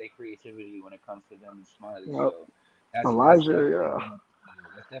I love their creativity when it comes to them and Smiley. So Elijah,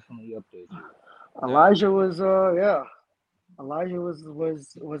 that's definitely up there too. Elijah was Elijah was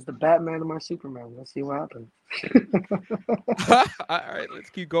the Batman of my Superman. Let's see what happens. All right, let's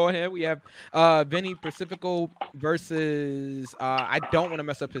keep going here. We have Vinny Pacifico versus I don't want to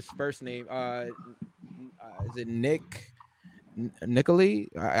mess up his first name. Is it Nicoli?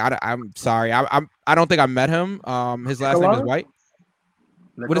 I'm sorry. I don't think I met him. His last name is White.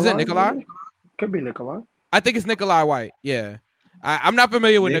 What is it, Nikolai? Could be Nikolai. I think it's Nikolai White. Yeah, I'm not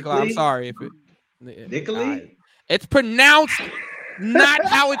familiar with Nikolai. I'm sorry if it. Nikolai. It's pronounced not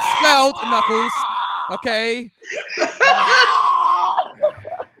how it's spelled, Knuckles. Okay.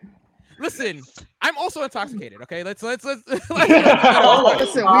 Listen, I'm also intoxicated. Okay, let's. Listen, we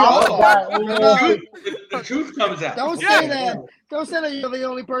all are. The truth comes out. Don't say that. Don't say that you're the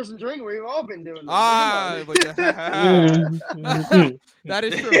only person drinking. We've all been doing this. That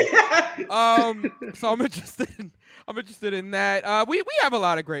is true. So I'm interested in that. We have a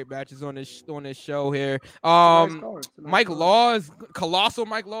lot of great matches on this show here. Mike Law is colossal.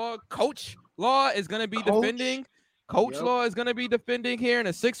 Mike Law, Coach Law is gonna be defending. Coach Law is gonna be defending here in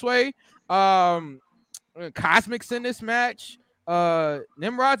a 6-way. Cosmic's in this match.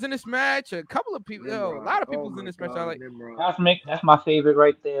 Nimrod's in this match. A couple of people. A lot of people's in this match. I like Cosmic. That's my favorite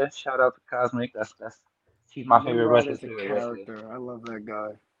right there. Shout out to Cosmic. He's my favorite wrestler. Character. I love that guy.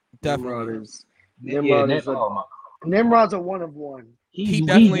 Definitely. Nimrod's a one of one. He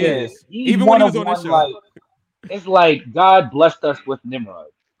definitely is. He's Even one when he was of on this one, show. like, it's like God blessed us with Nimrod.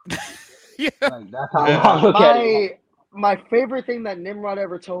 Yeah. Like, that's how I look at it. My favorite thing that Nimrod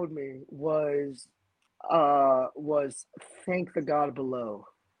ever told me was thank the God below.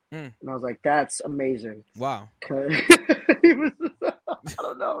 And I was like, that's amazing. Wow. It was, I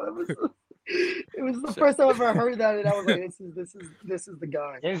don't know. It was the first time I ever heard that, and I was like, this is the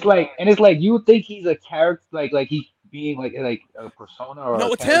guy. It's like you would think he's a character, like he's being like a persona or no,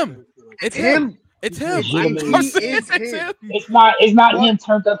 a it's character. him. It's him. It's him. It's not him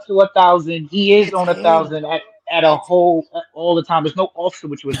turned up to 1,000. He is on 1,000 at a whole all the time. There's no off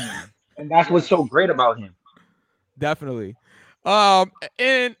switch with him, and that's what's so great about him. Definitely.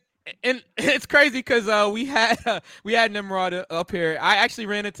 And it's crazy because we had Nimrod up here. I actually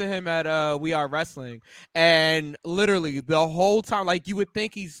ran into him at We Are Wrestling, and literally the whole time, like, you would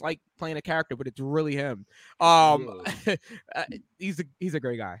think he's like playing a character, but it's really him. He's a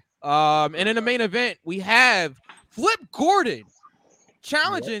great guy. And in the main event, we have Flip Gordon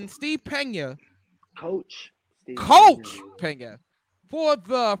challenging Steve Pena, Coach Pena, for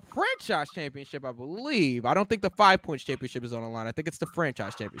the franchise championship, I believe. I don't think the 5 Points championship is on the line. I think it's the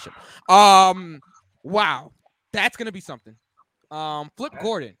franchise championship. Wow, that's gonna be something. Flip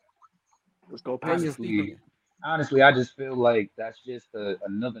Gordon. Let's go, Honestly, I just feel like that's just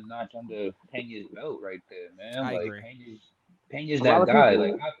another notch under Pena's belt right there, man. I like agree. Pena's that guy.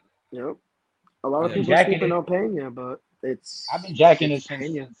 People, like, yep. A lot of people are sleeping on Pena, but I've been jacking it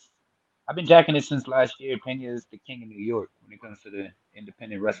since. I've been jacking it since last year. Pena is the king of New York when it comes to the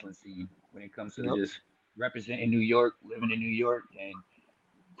independent wrestling scene. When it comes to just representing New York, living in New York, and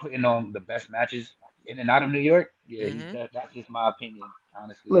putting on the best matches in and out of New York. Yeah, that's just my opinion,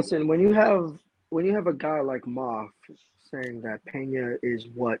 honestly. Listen, when you have a guy like Moff saying that Pena is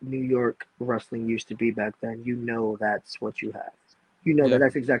what New York wrestling used to be back then, you know that's what you have. You know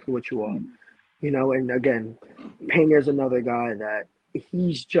that's exactly what you are. You know, and again, Pena is another guy that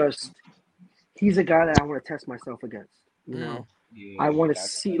he's a guy that I want to test myself against. You know, I want to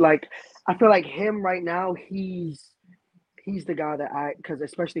see, like, I feel like him right now. He's the guy that because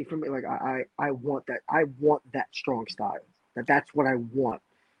especially for me, like I want that strong style. That's what I want.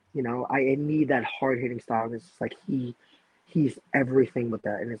 You know, I need that hard hitting style. And it's like he's everything with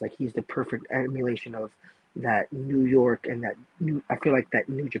that, and it's like he's the perfect emulation of that New York and that I feel like that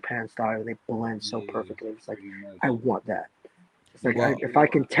New Japan style. They blend so perfectly. It's like I want that. It's like if I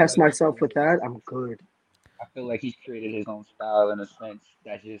can test myself with that, I'm good. I feel like he's created his own style in a sense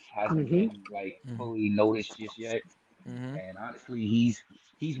that just hasn't been like fully noticed just yet. And honestly,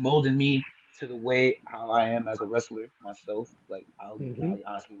 he's molding me to the way how I am as a wrestler myself. Like I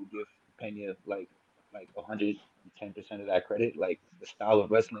honestly would give Pena like 110% of that credit. Like the style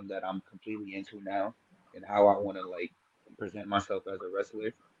of wrestling that I'm completely into now, and how I want to like present myself as a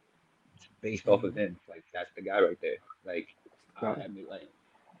wrestler, it's based off of him. Like that's the guy right there. Like I mean,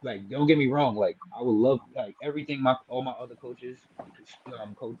 like don't get me wrong. Like I would love like everything. All my other coaches,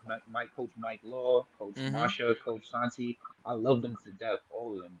 Coach Mike Law, Coach Marsha, Coach Santi. I love them to death,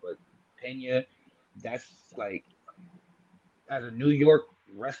 all of them. But Pena, that's like as a New York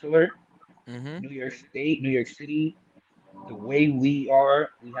wrestler, New York State, New York City. The way we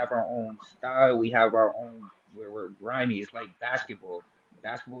have our own style. We have our own where we're grimy. It's like basketball.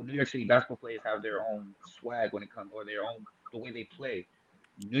 New York City basketball players have their own swag when it comes, or their own the way they play.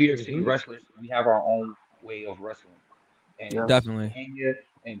 New York City wrestlers, we have our own way of wrestling. And definitely.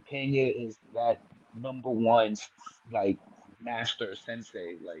 Pena is that number one, like master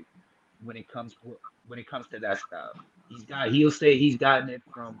sensei. Like when it comes to that style, he'll say he's gotten it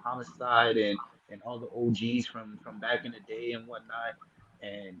from Homicide and all the OGs from back in the day and whatnot.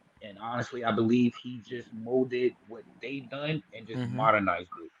 And honestly, I believe he just molded what they've done and just modernized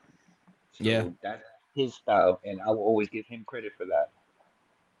it. So that's his style, and I will always give him credit for that.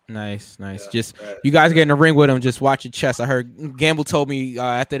 Nice. Just you guys get in the ring with him. Just watch your chest. I heard Gamble told me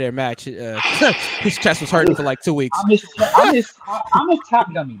after their match, his chest was hurting for like 2 weeks. I'm his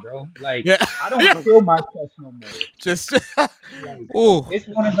top dummy, bro. Like I don't feel my chest no more. Just it's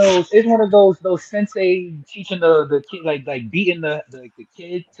one of those sensei teaching the kid like beating the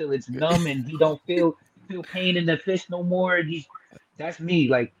kid till it's numb and he don't feel pain in the fist no more. That's me.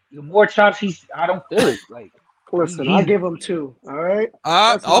 Like the more chops I don't feel it. Like. Listen, I give him 2. All right. Okay.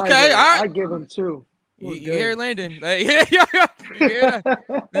 All right. I give him 2. You hear Landon? Yeah.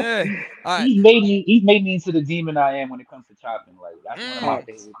 He's made me into the demon I am when it comes to chopping. Like that's one of my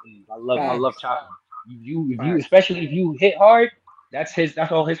favorite things. I love chopping. You especially if you hit hard, That's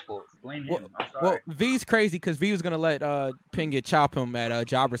all his fault. Blame him. I'm sorry. Well, V's crazy because V was gonna let Ping chop him at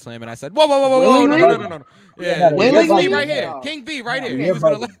Jobber Slam, and I said, whoa, no. Yeah, this is me right here, King V right here. He was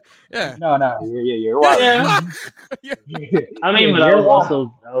gonna let, yeah. No, you're right. Yeah. I mean, but I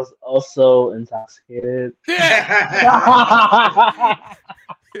was also intoxicated. Yeah.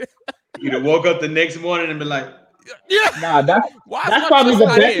 You'd have woke up the next morning and been like, yeah. Nah, that's probably the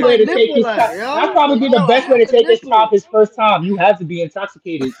best way to take his. That's probably the best way to take his top his first time. You have to be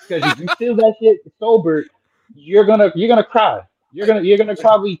intoxicated because if you feel that shit sober, you're gonna cry. You're gonna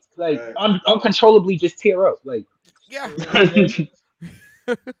probably like uncontrollably just tear up. Like yeah.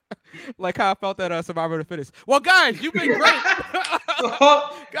 Like how I felt at Survivor of the Fittest. Well, guys, you've been great.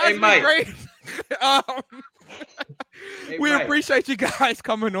 Guys, you've been great. We appreciate you guys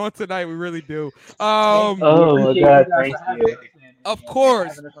coming on tonight. We really do. Oh my God, thank you. Of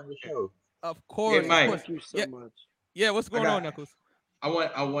course. Of course. Hey, Mike. Thank you so much. Yeah, what's going on, Knuckles? I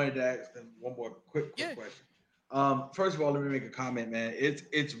wanted to ask them one more quick question. First of all, let me make a comment, man.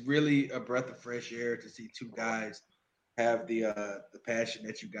 It's really a breath of fresh air to see two guys have the passion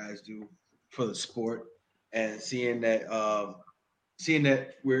that you guys do for the sport, and seeing that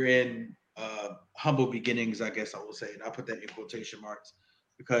we're in humble beginnings, I guess I will say, and I put that in quotation marks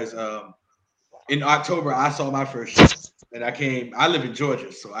because in October I saw my first show, and I live in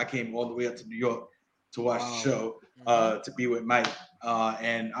Georgia, so I came all the way up to New York to watch the show, to be with Mike,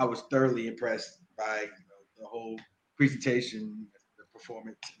 and I was thoroughly impressed by the whole presentation, the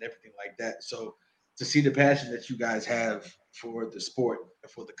performance, and everything like that. So to see the passion that you guys have for the sport,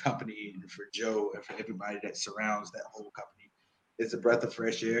 and for the company, and for Joe, and for everybody that surrounds that whole company, it's a breath of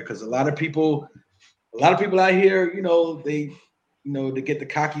fresh air. Because a lot of people out here, they get the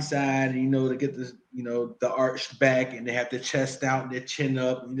cocky side, and they get this, the arched back, and they have their chest out and their chin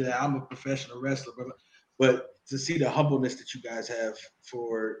up. And I'm a professional wrestler, but to see the humbleness that you guys have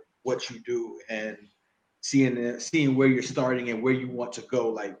for what you do, and seeing where you're starting and where you want to go.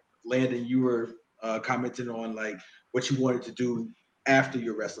 Like Landon, you were commenting on like what you wanted to do after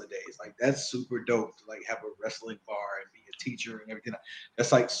your wrestling days. Like that's super dope to like have a wrestling bar and be a teacher and everything.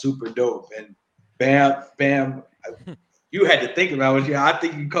 That's like super dope. And Bam, you had to think about it. I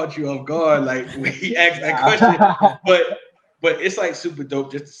think he caught you off guard, like when he asked that question. But it's like super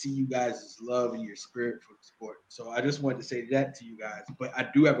dope just to see you guys' love and your spirit for the sport. So I just wanted to say that to you guys. But I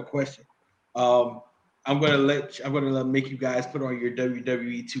do have a question. I'm gonna make you guys put on your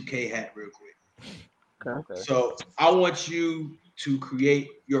WWE 2K hat real quick. Okay. So I want you to create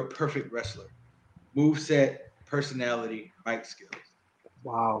your perfect wrestler. Moveset, personality, mic skills.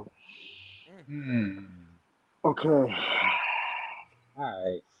 Wow. Okay. All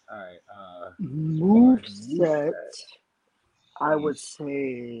right. Moveset, I would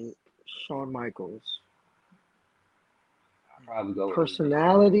say Shawn Michaels. I'll probably go with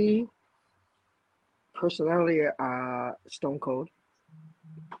Personality, Stone Cold.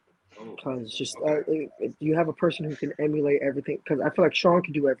 Because just you have a person who can emulate everything. Because I feel like Shawn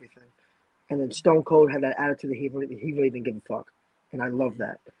can do everything, and then Stone Cold had that attitude that he really didn't give a fuck, and I love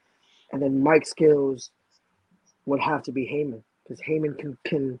that. And then Mike skills would have to be Heyman, because Heyman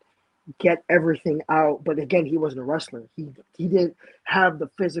can get everything out. But again, he wasn't a wrestler. He didn't have the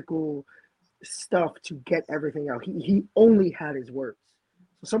physical stuff to get everything out. He only had his words.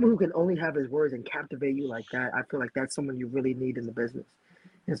 So someone who can only have his words and captivate you like that, I feel like that's someone you really need in the business.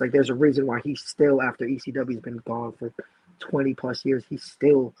 It's like there's a reason why he's still, after ECW's been gone for 20 plus years, he's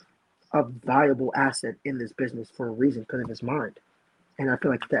still a valuable asset in this business for a reason, because of his mind. And I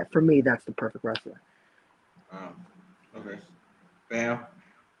feel like that, for me, that's the perfect wrestler. Okay. Bam.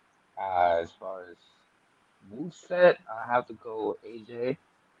 As far as moveset, I have to go with AJ.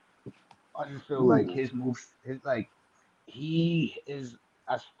 I just feel like his moves, he is,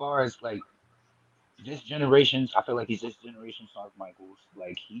 as far as like this generation's, I feel like he's this generation's Shawn Michaels.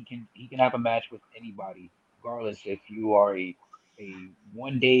 Like he can have a match with anybody, regardless if you are a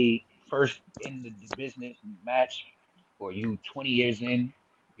 1 day first in the business match, or you 20 years in,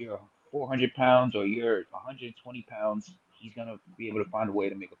 you're 400 pounds, or you're 120 pounds. He's gonna be able to find a way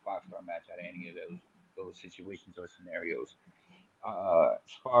to make a 5-star match out of any of those situations or scenarios.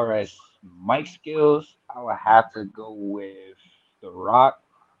 As far as mic skills, I would have to go with The Rock.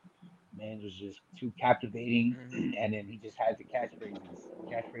 Man was just too captivating, and then he just had the catchphrases.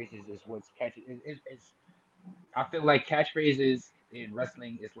 Catchphrases is what's catching. I feel like catchphrases in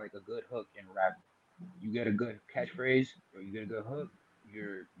wrestling is like a good hook in rap. You get a good catchphrase or you get a good hook,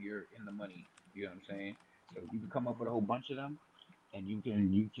 you're in the money. You know what I'm saying? So you can come up with a whole bunch of them, and you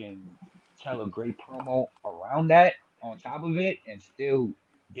can tell a great promo around that on top of it, and still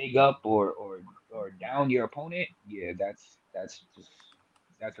big up or down your opponent. Yeah, that's that's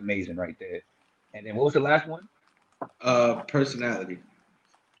amazing right there. And then what was the last one? Personality.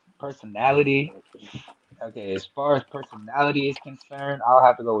 Personality. Okay, as far as personality is concerned, I'll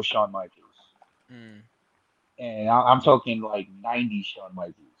have to go with Shawn Michaels. And I'm talking like 90s Shawn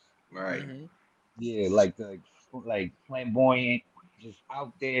Michaels. Right. Yeah, like flamboyant, just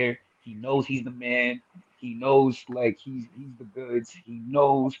out there. He knows he's the man. He knows like he's the goods. He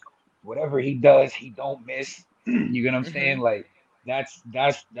knows whatever he does, he don't miss. You get what I'm saying? Like that's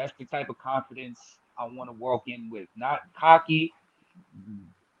the type of confidence I want to walk in with. Not cocky,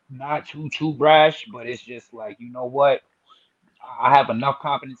 not too brash, but it's just like, you know what? I have enough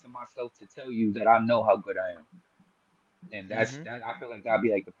confidence in myself to tell you that I know how good I am. And that I feel like that'd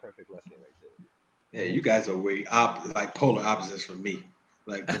be like the perfect wrestler right there. Yeah, you guys are way like polar opposites from me.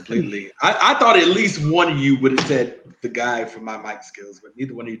 Like completely. I thought at least one of you would have said the guy for my mic skills, but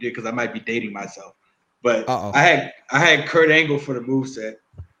neither one of you did because I might be dating myself. But I had Kurt Angle for the moveset.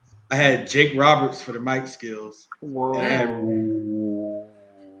 I had Jake Roberts for the mic skills. Whoa.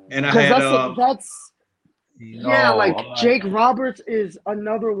 And I had like Jake Roberts is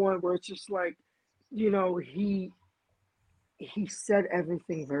another one where it's just like, you know, he said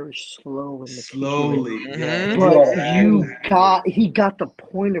everything very slow in the slowly, but he got the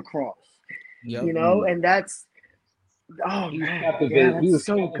point across. You know, and that's he was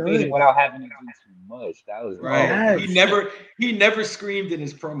so good without having to do too much. That was right. He never screamed in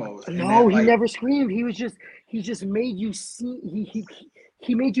his promos. No, he never screamed. He just made you see.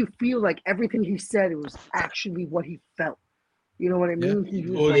 He made you feel like everything he said was actually what he felt. You know what I mean? He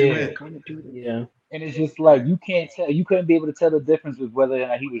was like, "Gonna do this." Yeah. And it's just like you couldn't be able to tell the difference with whether or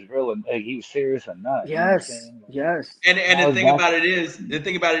not he was real and he was serious or not. Yes, you know yes. And the thing about it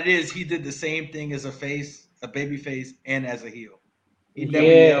is he did the same thing as a baby face, and as a heel. He never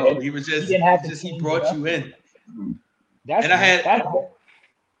yelled. He was he brought you in. And I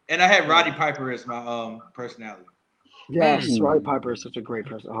had Roddy Piper as my personality. Yes, Roddy Piper is such a great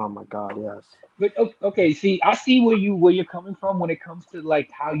person. Oh my God, yes. But okay, see, I see where you're coming from when it comes to like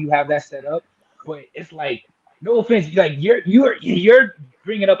how you have that set up. But it's like, no offense, like you're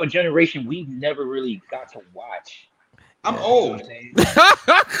bringing up a generation we've never really got to watch. I'm old.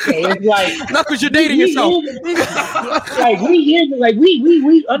 It's like not because you're dating yourself. Like we hear, like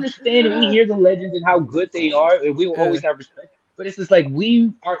we understand and we hear the legends and how good they are, and we will always have respect. But it's just like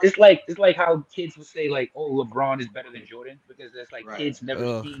it's like how kids would say like, oh, LeBron is better than Jordan because it's like kids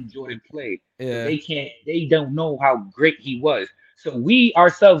never seen Jordan play. Yeah. So they don't know how great he was. So we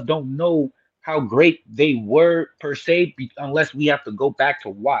ourselves don't know how great they were per se, unless we have to go back to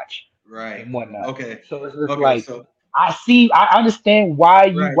watch, and whatnot. Okay. So it's just I understand why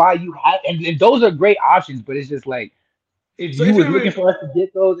you have, and those are great options, but it's just like if you was looking for us to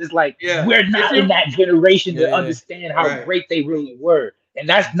get those, it's like we're not in that generation to understand how great they really were, and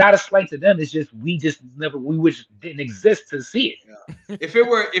that's not a slight to them. It's just we didn't exist to see it. Yeah. If it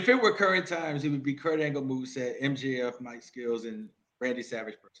were current times, it would be Kurt Angle moveset, MJF mic skills, and Randy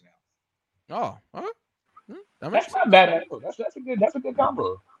Savage personality. Oh, that's not bad. That's a good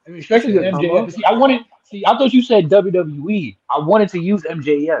combo. I mean, especially with MJF. I thought you said WWE. I wanted to use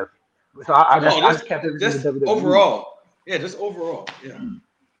MJF, so I just kept it just WWE. overall. Yeah, just overall. Yeah.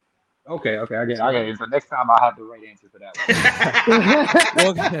 Okay, I get it. So next time I'll have the right answer for that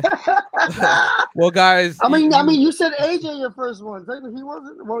one. Well, guys. I mean, you said AJ your first one. He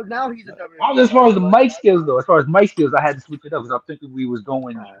wasn't. Well, now he's a WWE. As far as the mic skills, though, I had to switch it up because I'm thinking we was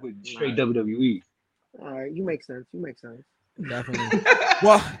going with straight WWE. All right, you make sense. Definitely.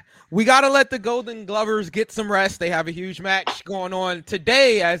 Well, we got to let the Golden Glovers get some rest. They have a huge match going on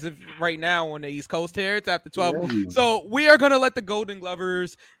today, as of right now on the East Coast here. It's after 12. Yeah. So we are going to let the Golden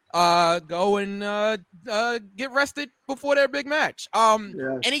Glovers go and get rested before their big match.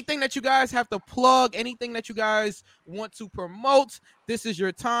 Anything that you guys have to plug, anything that you guys want to promote, this is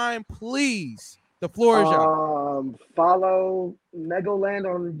your time. Please. The floor is yours. Follow Megoland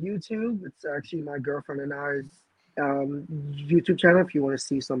on YouTube. It's actually my girlfriend and I's YouTube channel. If you want to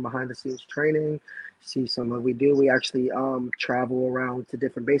see some behind the scenes training, see some of what we do. We actually travel around to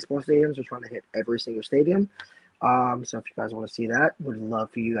different baseball stadiums. We're trying to hit every single stadium. So if you guys want to see that, would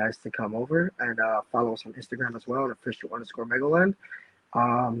love for you guys to come over and follow us on Instagram as well, official_Megoland.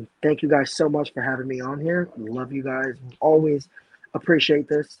 Thank you guys so much for having me on here. Love you guys. Always appreciate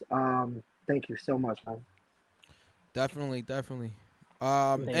this. Thank you so much, man. Definitely.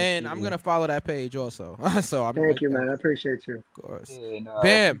 And I'm gonna follow that page also. So thank you, man. I appreciate you. Of course. And,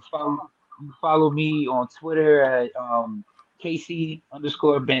 Bam. You follow me on Twitter at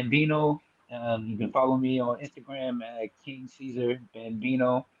KC_Bambino. You can follow me on Instagram at King Caesar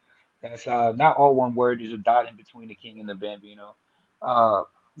Bambino. That's not all one word. There's a dot in between the King and the Bambino.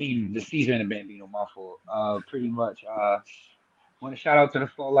 Meaning the Caesar and the Bambino, my fault. Pretty much. Want to shout out to the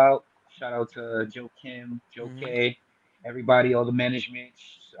Fallout. Shout out to Joe Kim, Joe K, everybody, all the management,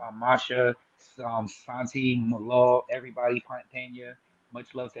 Masha, Santi, Malal, everybody, Pena.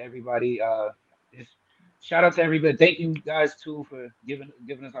 Much love to everybody. Just shout out to everybody. Thank you guys too for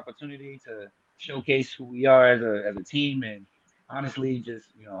giving us opportunity to showcase who we are as a team, and honestly, just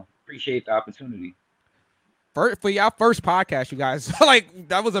appreciate the opportunity. For y'all first podcast, you guys, like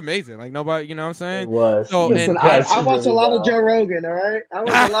that was amazing. Like nobody, you know what I'm saying? It was. So, Listen, I watched a lot of Joe Rogan. All right, I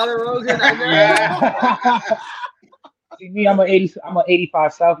watched a lot of Rogan. See me, I'm an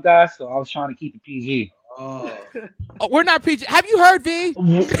 85 South guy, so I was trying to keep it PG. Oh, we're not PG. Have you heard V?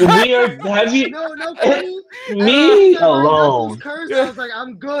 We are. Have you? No, Kenny. Me alone. Curse, I was like,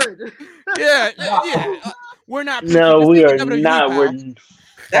 I'm good. Yeah. We're not. PG. No, we are WWE, not. pal. We're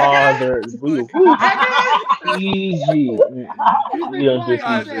fathers. We PG. We don't do PG.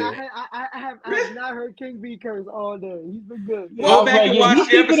 I have not heard King V curse all day. He's been good. Go back and watch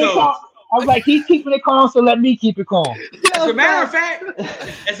the episodes. I was like, he's keeping it calm, so let me keep it calm. As a matter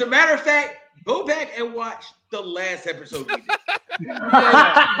of fact, go back and watch the last episode we did. Say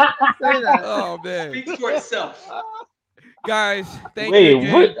that. Oh man, Speaks for itself. Guys, thank Wait, you.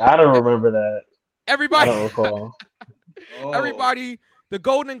 Again. what? I don't remember that. Everybody, I don't recall. everybody, the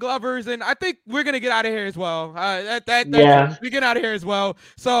Golden Glovers, and I think we're gonna get out of here as well. Yeah. We get out of here as well.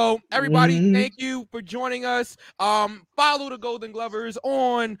 So everybody, thank you for joining us. Follow the Golden Glovers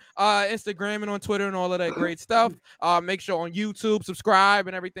on Instagram and on Twitter and all of that great stuff. Make sure on YouTube, subscribe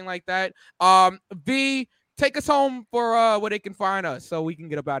and everything like that. V, take us home for where they can find us so we can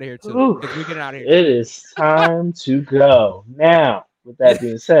get up out of here too. Because we get out of here. It is time to go. Now, with that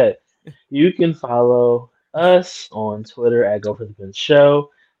being said, you can follow us on Twitter at Go For The Pin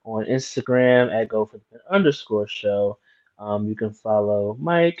Show, on Instagram at Go For The Pin _show. You can follow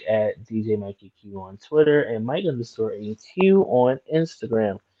Mike at DJ Mikey Q on Twitter and Mike _AQ on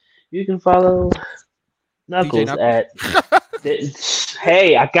Instagram. You can follow Knuckles at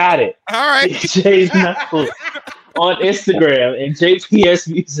Hey, I got it. All right. DJ Knuckles on Instagram and JPS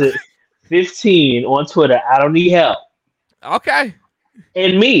Music 15 on Twitter. I don't need help. Okay.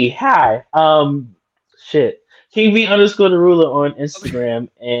 And me, hi. King V _ the ruler on Instagram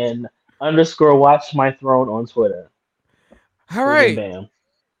and _ watch my throne on Twitter. All right. Bam.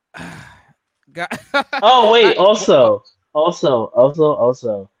 Oh wait, also,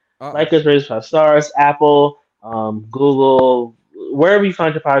 like us, raise 5 stars, Apple, Google, wherever you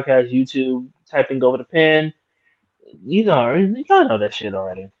find your podcast, YouTube, type in Go For The Pin. You know that shit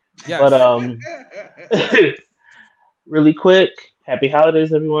already. Yes. But really quick, happy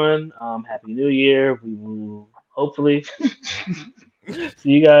holidays, everyone. Happy New Year. We will hopefully see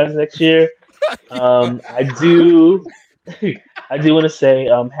you guys next year. I do want to say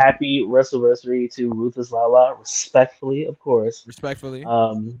happy WrestleVersary to Ruthless Lala, respectfully, of course. Respectfully.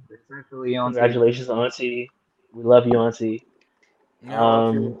 Respectfully, Auntie. Congratulations, Auntie. We love you, Auntie.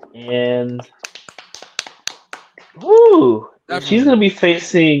 And she's gonna be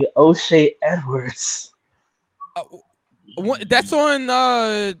facing O'Shea Edwards. That's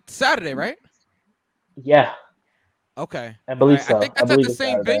on Saturday, right? Yeah. Okay. I believe so. I think that's at the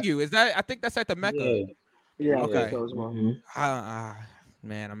same venue. I think that's at the Mecca. Yeah. Okay.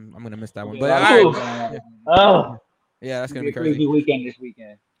 Man, I'm gonna miss that one. But yeah, that's gonna be crazy. Weekend this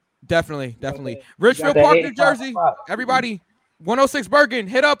weekend. Definitely. Richfield Park, New Jersey. Everybody, 106 Bergen.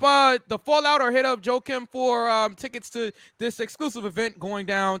 Hit up the Fallout or hit up Joe Kim for tickets to this exclusive event going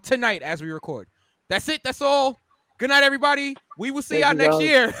down tonight as we record. That's it. That's all. Good night, everybody. We will see y'all next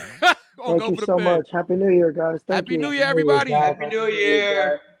year. Thank you so much. Happy New Year, guys. Happy New Year, everybody. Happy New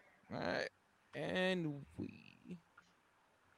Year. All right. And we